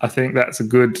I think that's a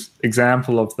good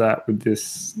example of that with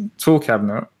this tool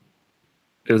cabinet,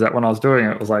 is that when I was doing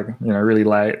it, it was like, really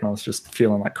late and I was just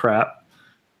feeling like crap.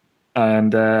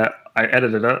 And I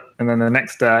edited it. And then the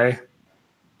next day,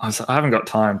 I was like, I haven't got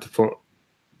time to put,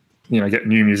 get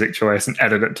new music choice and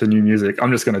edit it to new music.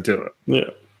 I'm just going to do it.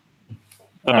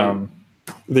 Yeah.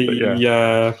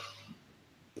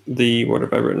 The what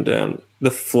have I written down? The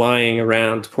flying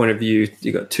around point of view,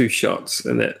 you got two shots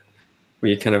in that,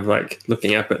 where you're kind of like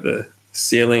looking up at the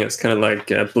ceiling. It's kind of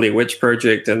like a Blair Witch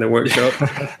Project in the workshop.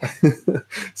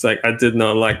 It's like, I did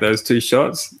not like those two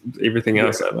shots. Everything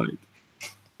else I liked.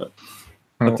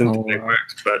 I didn't think they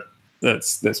worked, but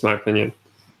that's my opinion.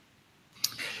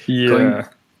 Yeah.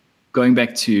 Going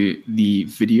back to the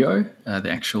video,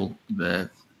 the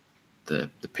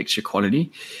picture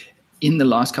quality. In the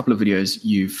last couple of videos,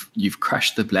 you've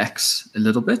crushed the blacks a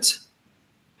little bit,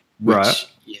 which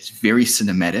is very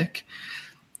cinematic.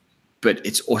 But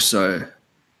it's also,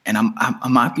 and I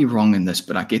might be wrong in this,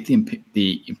 but I get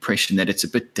the impression that it's a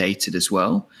bit dated as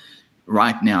well,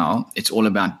 right now it's all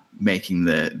about making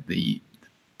the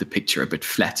picture a bit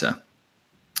flatter.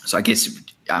 So I guess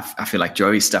I feel like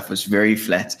Joey's stuff was very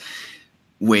flat,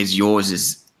 whereas yours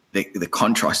is the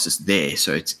contrast is there.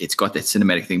 So it's got that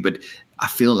cinematic thing, but I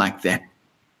feel like that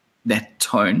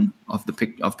tone of the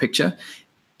picture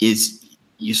is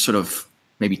you sort of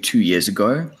maybe 2 years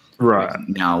ago. Right.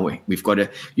 Now we've got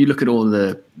you look at all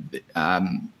the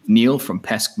Neil from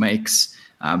Pask Makes,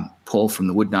 Paul from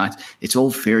the Wood Knight. It's all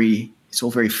very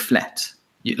flat.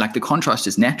 Like the contrast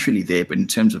is naturally there, but in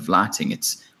terms of lighting,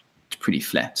 it's pretty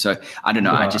flat. So I don't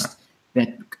know. Right.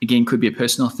 That again could be a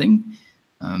personal thing,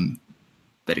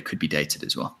 but it could be dated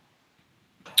as well.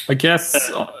 I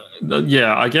guess,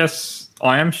 I guess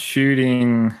I am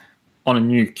shooting on a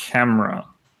new camera.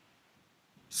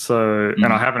 So, and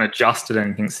I haven't adjusted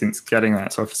anything since getting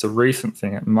that. So if it's a recent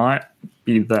thing, it might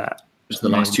be that. It was the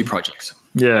last 2 projects.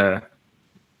 Yeah.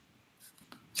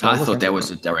 So I thought that was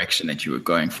the direction that you were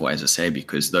going for, as I say,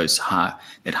 because that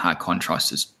high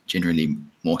contrast is generally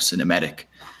more cinematic.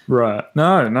 Right.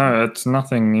 No, it's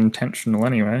nothing intentional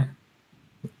anyway.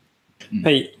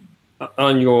 Hey,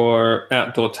 on your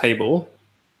outdoor table,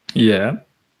 yeah,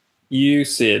 you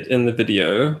said in the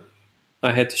video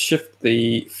I had to shift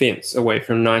the fence away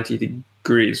from 90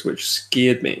 degrees, which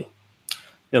scared me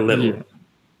a little. Yeah.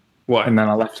 Why? And then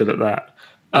I left it at that.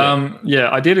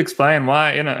 I did explain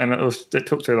why in it, and it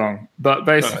took too long. But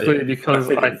basically, because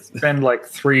I spend like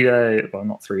 3 days, well,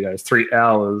 not 3 days, 3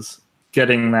 hours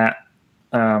getting that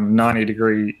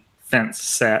 90-degree fence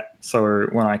set. So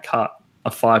when I cut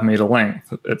a 5 meter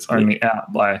length, it's only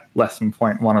out by less than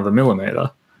 0.1 of a millimeter.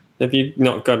 Have you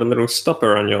not got a little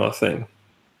stopper on your thing?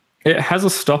 It has a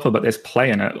stopper, but there's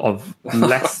play in it of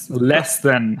less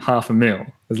than half a mil.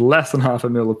 There's less than half a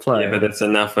mil of play. Yeah, but that's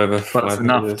enough over 5 But it's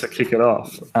enough minutes to kick it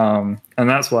off. And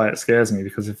that's why it scares me,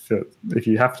 because if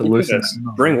you have to loosen it,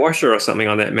 spring washer or something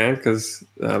on that, man, because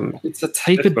it's a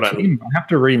tapered pin. I have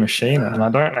to remachine it, and I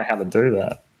don't know how to do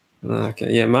that.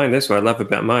 Okay, yeah, mine. That's what I love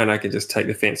about mine. I can just take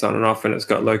the fence on and off, and it's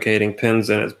got locating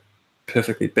pins, and it's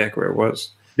perfectly back where it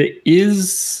was.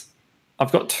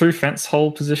 I've got 2 fence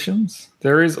hole positions.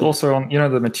 There is also on,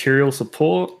 the material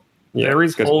support. Yeah, there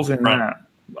is holes in that.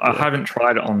 I haven't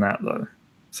tried it on that though.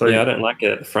 So I don't like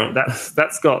it at the front.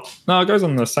 That's got it goes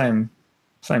on the same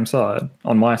side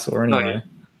on my saw anyway.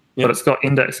 But it's got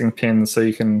indexing pins, so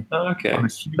you can. Oh, okay. I'm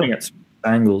assuming it's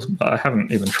angles, but I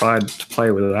haven't even tried to play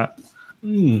with that.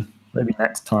 Maybe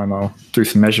next time I'll do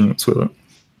some measurements with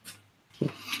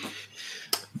it.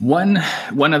 One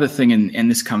other thing, and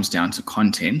this comes down to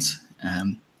content.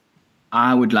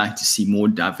 I would like to see more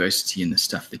diversity in the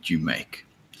stuff that you make.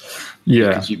 Yeah,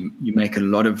 because you make a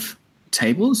lot of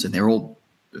tables, and they're all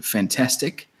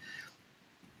fantastic.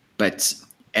 But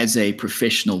as a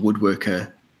professional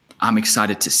woodworker, I'm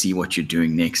excited to see what you're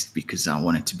doing next, because I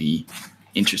want it to be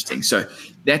interesting. So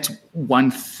that's one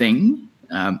thing.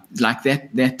 Like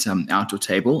that outdoor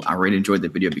table, I really enjoyed the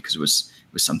video because it was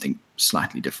something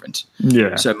slightly different.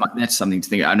 Yeah. So that's something to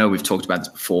think. I know we've talked about this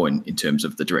before in terms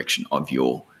of the direction of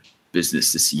your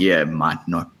business this year might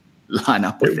not line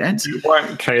up with that. You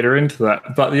won't cater into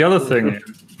that. But the other thing is,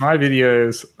 my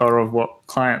videos are of what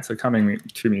clients are coming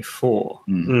to me for.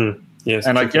 Yes.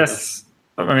 And I guess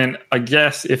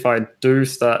if I do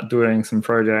start doing some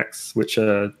projects which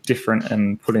are different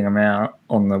and putting them out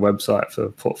on the website for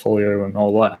portfolio and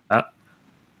all that,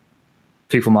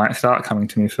 people might start coming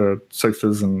to me for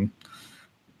sofas and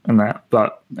that.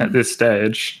 But at this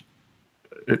stage,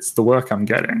 it's the work I'm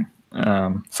getting.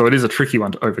 So it is a tricky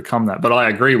one to overcome that. But I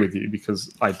agree with you,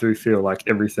 because I do feel like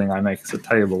everything I make is a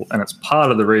table. And it's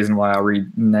part of the reason why I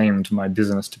renamed my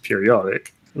business to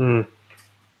Periodic.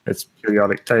 It's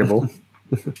Periodic Table.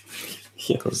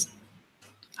 Because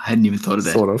I hadn't even thought of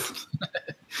that. Sort of.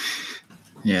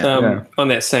 Yeah. On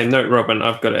that same note, Robin,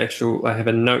 I have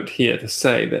a note here to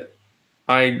say that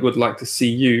I would like to see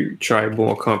you try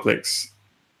more complex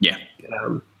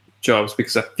jobs,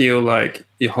 because I feel like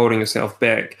you're holding yourself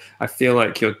back. I feel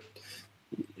like you're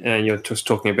just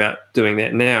talking about doing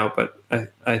that now, but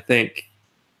I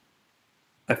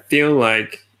feel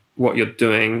like what you're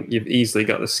doing, you've easily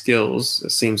got the skills,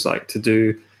 it seems like, to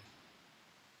do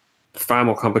far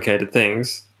more complicated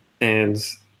things, and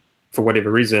for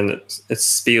whatever reason, it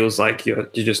feels like you're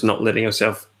just not letting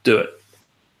yourself do it.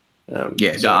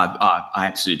 I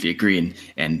absolutely agree.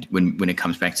 And when it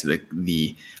comes back to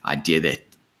the idea that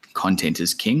content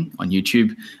is king on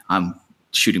YouTube, I'm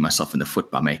shooting myself in the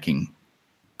foot by making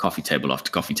coffee table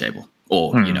after coffee table,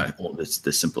 or all the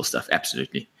simple stuff.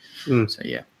 Absolutely. So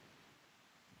yeah,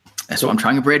 that's why I'm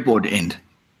trying a breadboard to end.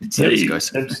 Let's see how this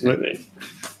goes. Absolutely.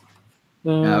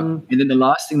 And then the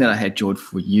last thing that I had, George,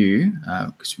 for you,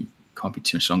 because we've can't be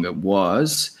too much longer,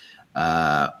 was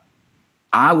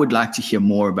I would like to hear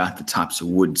more about the types of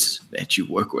woods that you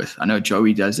work with. I know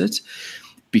Joey does it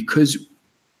because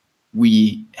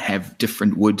we have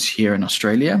different woods here in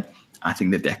Australia. I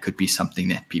think that could be something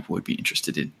that people would be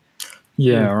interested in.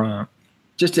 Yeah, right.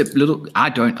 Just a little. I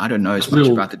don't know as much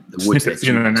about the woods that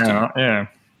you use. Yeah,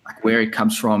 like where it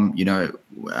comes from.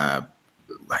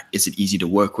 Is it easy to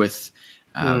work with?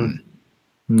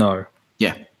 No.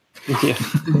 Yeah. Yeah.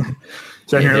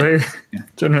 Generally,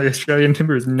 Australian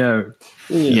timber is no.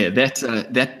 Yeah,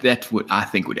 that would, I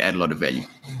think, would add a lot of value.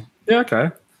 Yeah.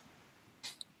 Okay.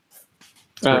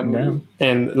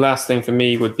 And last thing for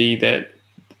me would be that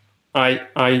I'm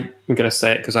going to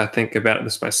say it because I think about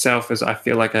this myself, is I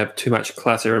feel like I have too much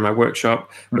clutter in my workshop,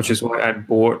 which is why I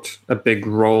bought a big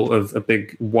roll of a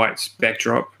big white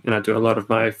backdrop, and I do a lot of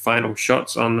my final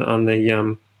shots on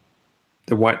the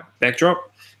white backdrop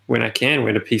when I can,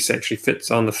 when a piece actually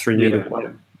fits on the 3 meter white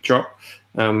drop.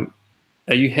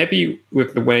 Are you happy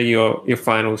with the way your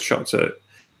final shots are?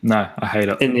 No, I hate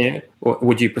it. In there, or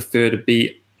would you prefer to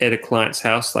be at a client's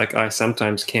house like I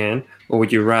sometimes can, or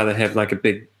would you rather have like a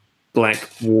big blank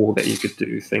wall that you could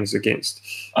do things against?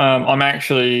 I'm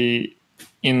actually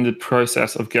in the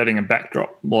process of getting a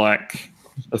backdrop, like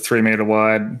a 3 meter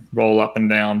wide roll up and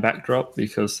down backdrop,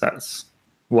 because that's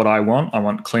what I want. I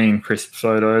want clean, crisp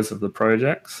photos of the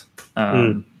projects.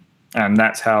 And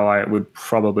that's how I would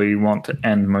probably want to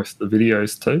end most of the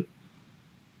videos too.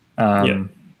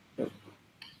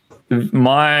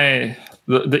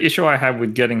 The issue I have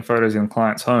with getting photos in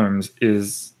clients' homes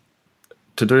is,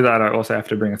 to do that, I also have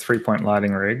to bring a 3-point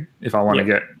lighting rig if I want to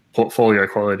get portfolio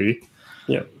quality.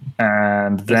 Yeah.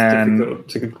 And then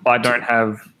I don't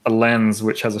have a lens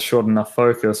which has a short enough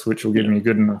focus, which will give me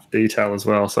good enough detail as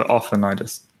well. So often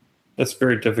that's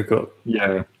very difficult.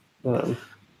 Yeah. But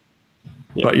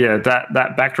yeah,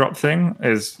 that backdrop thing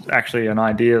is actually an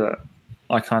idea that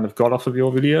I kind of got off of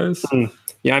your videos.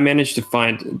 Yeah, I managed to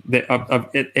find that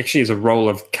it actually is a roll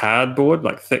of cardboard,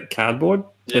 like thick cardboard.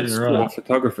 It's for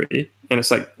photography, and it's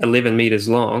like 11 meters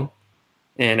long.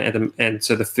 And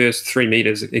so the first 3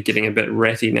 meters are getting a bit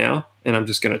ratty now, and I'm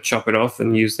just going to chop it off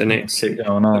and use the next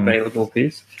available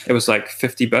piece. It was like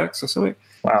 $50 or something.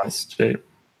 Wow, it's cheap.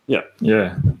 Yeah.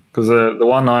 Yeah. Because the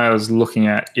one I was looking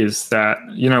at is that,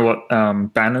 you know what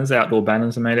outdoor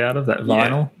banners are made out of? That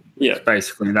vinyl? Yeah. It's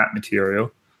basically that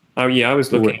material. Oh, yeah, I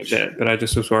was looking at that, but I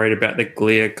just was worried about the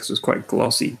glare because it was quite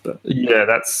glossy. But yeah,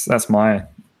 that's my...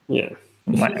 Yeah.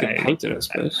 My you could paint it, I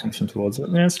suppose. Attention towards it.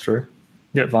 Yeah, it's true.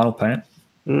 Get vinyl paint.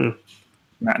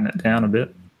 Matten it down a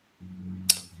bit.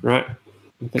 Right.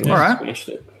 I think all right. Finished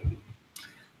it.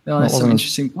 Well, that's some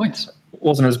interesting points. It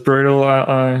wasn't as brutal.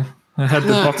 I had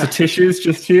the box of tissues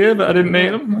just here, but I didn't need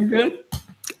them. I'm good.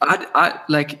 I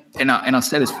like, and I'll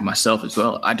say this for myself as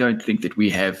well. I don't think that we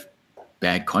have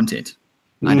bad content.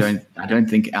 I don't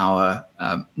think our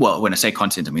well, when I say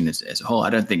content, I mean as a whole. I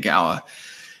don't think our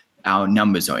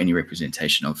numbers are any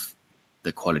representation of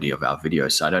the quality of our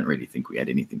videos. So I don't really think we had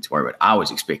anything to worry about. I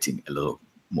was expecting a little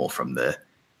more from the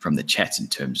chats in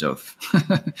terms of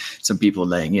some people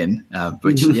laying in,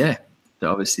 but yeah,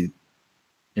 so obviously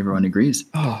everyone agrees.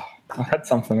 Oh, I had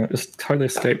something that just totally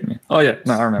escaped me. Oh yeah,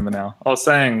 no, I remember now. I was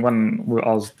saying when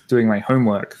I was doing my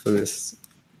homework for this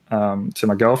to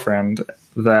my girlfriend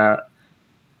that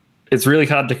it's really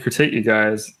hard to critique you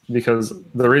guys, because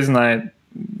the reason I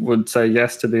would say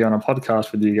yes to be on a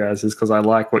podcast with you guys is because I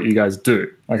like what you guys do.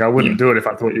 Like I wouldn't do it if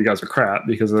I thought you guys were crap,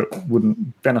 because it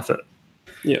wouldn't benefit.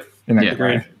 Yeah. In any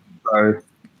way. So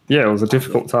yeah, it was a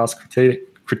difficult task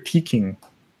critiquing.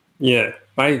 Yeah.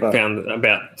 I found that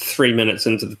about 3 minutes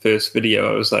into the first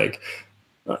video, I was like,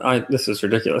 this is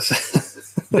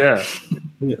ridiculous. Yeah.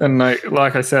 And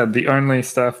like I said, the only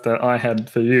stuff that I had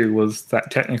for you was that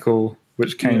technical,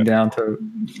 which came down to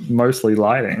mostly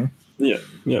lighting. Yeah.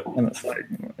 And it's like,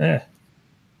 yeah.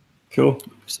 Cool.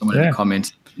 Someone in the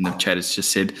comments in the chat has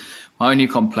just said, my only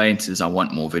complaint is I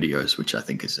want more videos, which I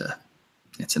think it's a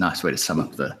nice way to sum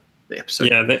up the episode.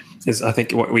 Yeah, that is, I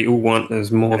think, what we all want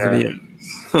is more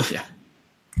videos. Yeah.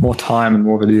 More time and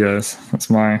more videos. That's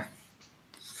my...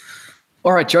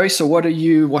 All right, Joey, so what are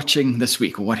you watching this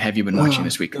week, or what have you been watching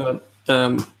this week?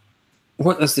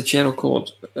 What is the channel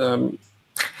called?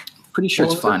 Pretty sure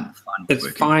it's Fine It's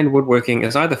Fine Woodworking.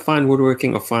 It's either Fine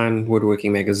Woodworking or Fine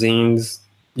Woodworking Magazine's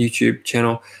YouTube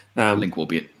channel. Link will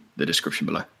be in the description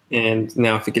below. And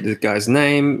now I forget the guy's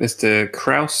name. Mr.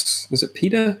 Kraus. Was it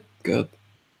Peter? God.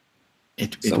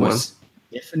 It was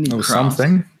definitely Kraus.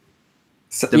 Something.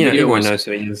 So, everyone knows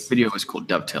who he is. The video was called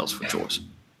Dovetails for Jaws.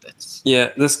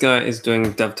 Yeah, this guy is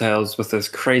doing dovetails with this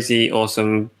crazy,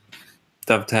 awesome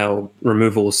dovetail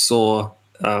removal saw.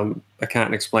 I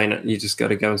can't explain it. You just got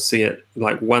to go and see it.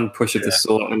 Like one push of the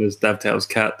saw and his dovetails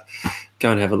cut.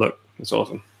 Go and have a look. It's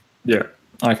awesome. Yeah,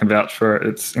 I can vouch for it.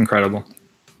 It's incredible.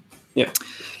 Yeah.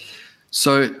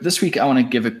 So this week I want to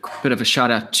give a bit of a shout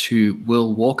out to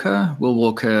Will Walker. Will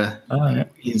Walker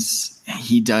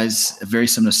he does a very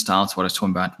similar style to what I was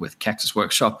talking about with Cactus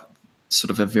Workshop. Sort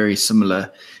of a very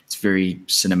similar. It's very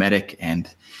cinematic,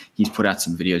 and he's put out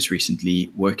some videos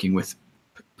recently working with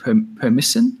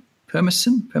permison.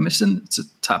 It's a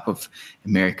type of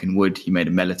American wood. He made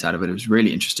a mallet out of it. It was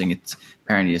really interesting.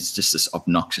 Apparently it's just this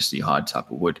obnoxiously hard type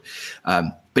of wood.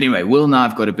 But anyway, Will and I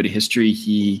have got a bit of history.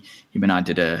 Him and I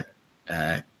did a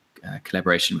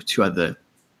collaboration with 2 other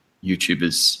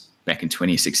YouTubers back in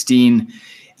 2016.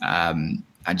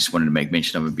 I just wanted to make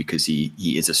mention of him because he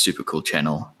is a super cool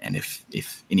channel. And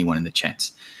if anyone in the chat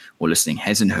or listening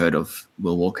hasn't heard of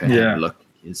Will Walker, have a look.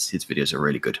 His videos are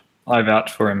really good. I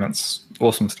vouch for him. It's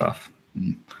awesome stuff.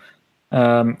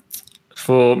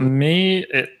 For me,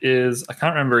 it is, I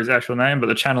can't remember his actual name, but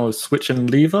the channel is Switch and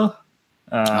Lever.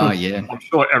 I'm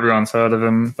sure everyone's heard of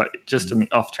him, but just in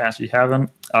the off chance you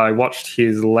haven't, I watched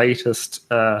his latest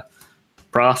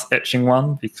brass etching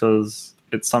one because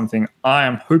it's something I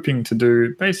am hoping to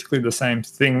do basically the same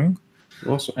thing.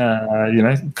 Awesome.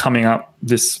 Coming up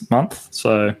this month.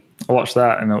 So I watched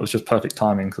that and it was just perfect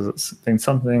timing because it's been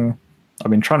something I've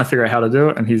been trying to figure out how to do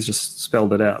it, and he's just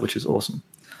spelled it out, which is awesome.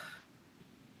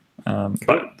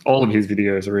 But all of his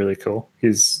videos are really cool.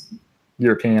 His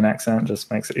European accent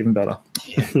just makes it even better.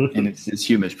 Yeah, and his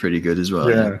humor is pretty good as well.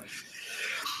 Yeah.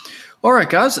 All right,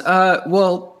 guys.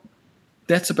 Well,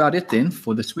 that's about it then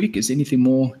for this week. Is anything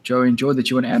more, Joe and Joy,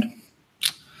 that you want to add?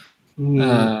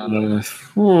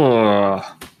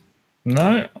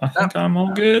 No, I think I'm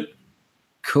all good.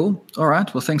 Cool. All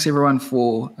right. Well, thanks everyone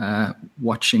for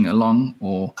watching along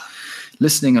or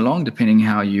listening along, depending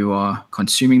how you are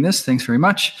consuming this. Thanks very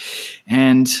much.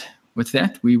 And with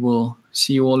that, we will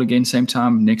see you all again same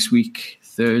time next week,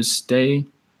 Thursday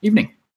evening.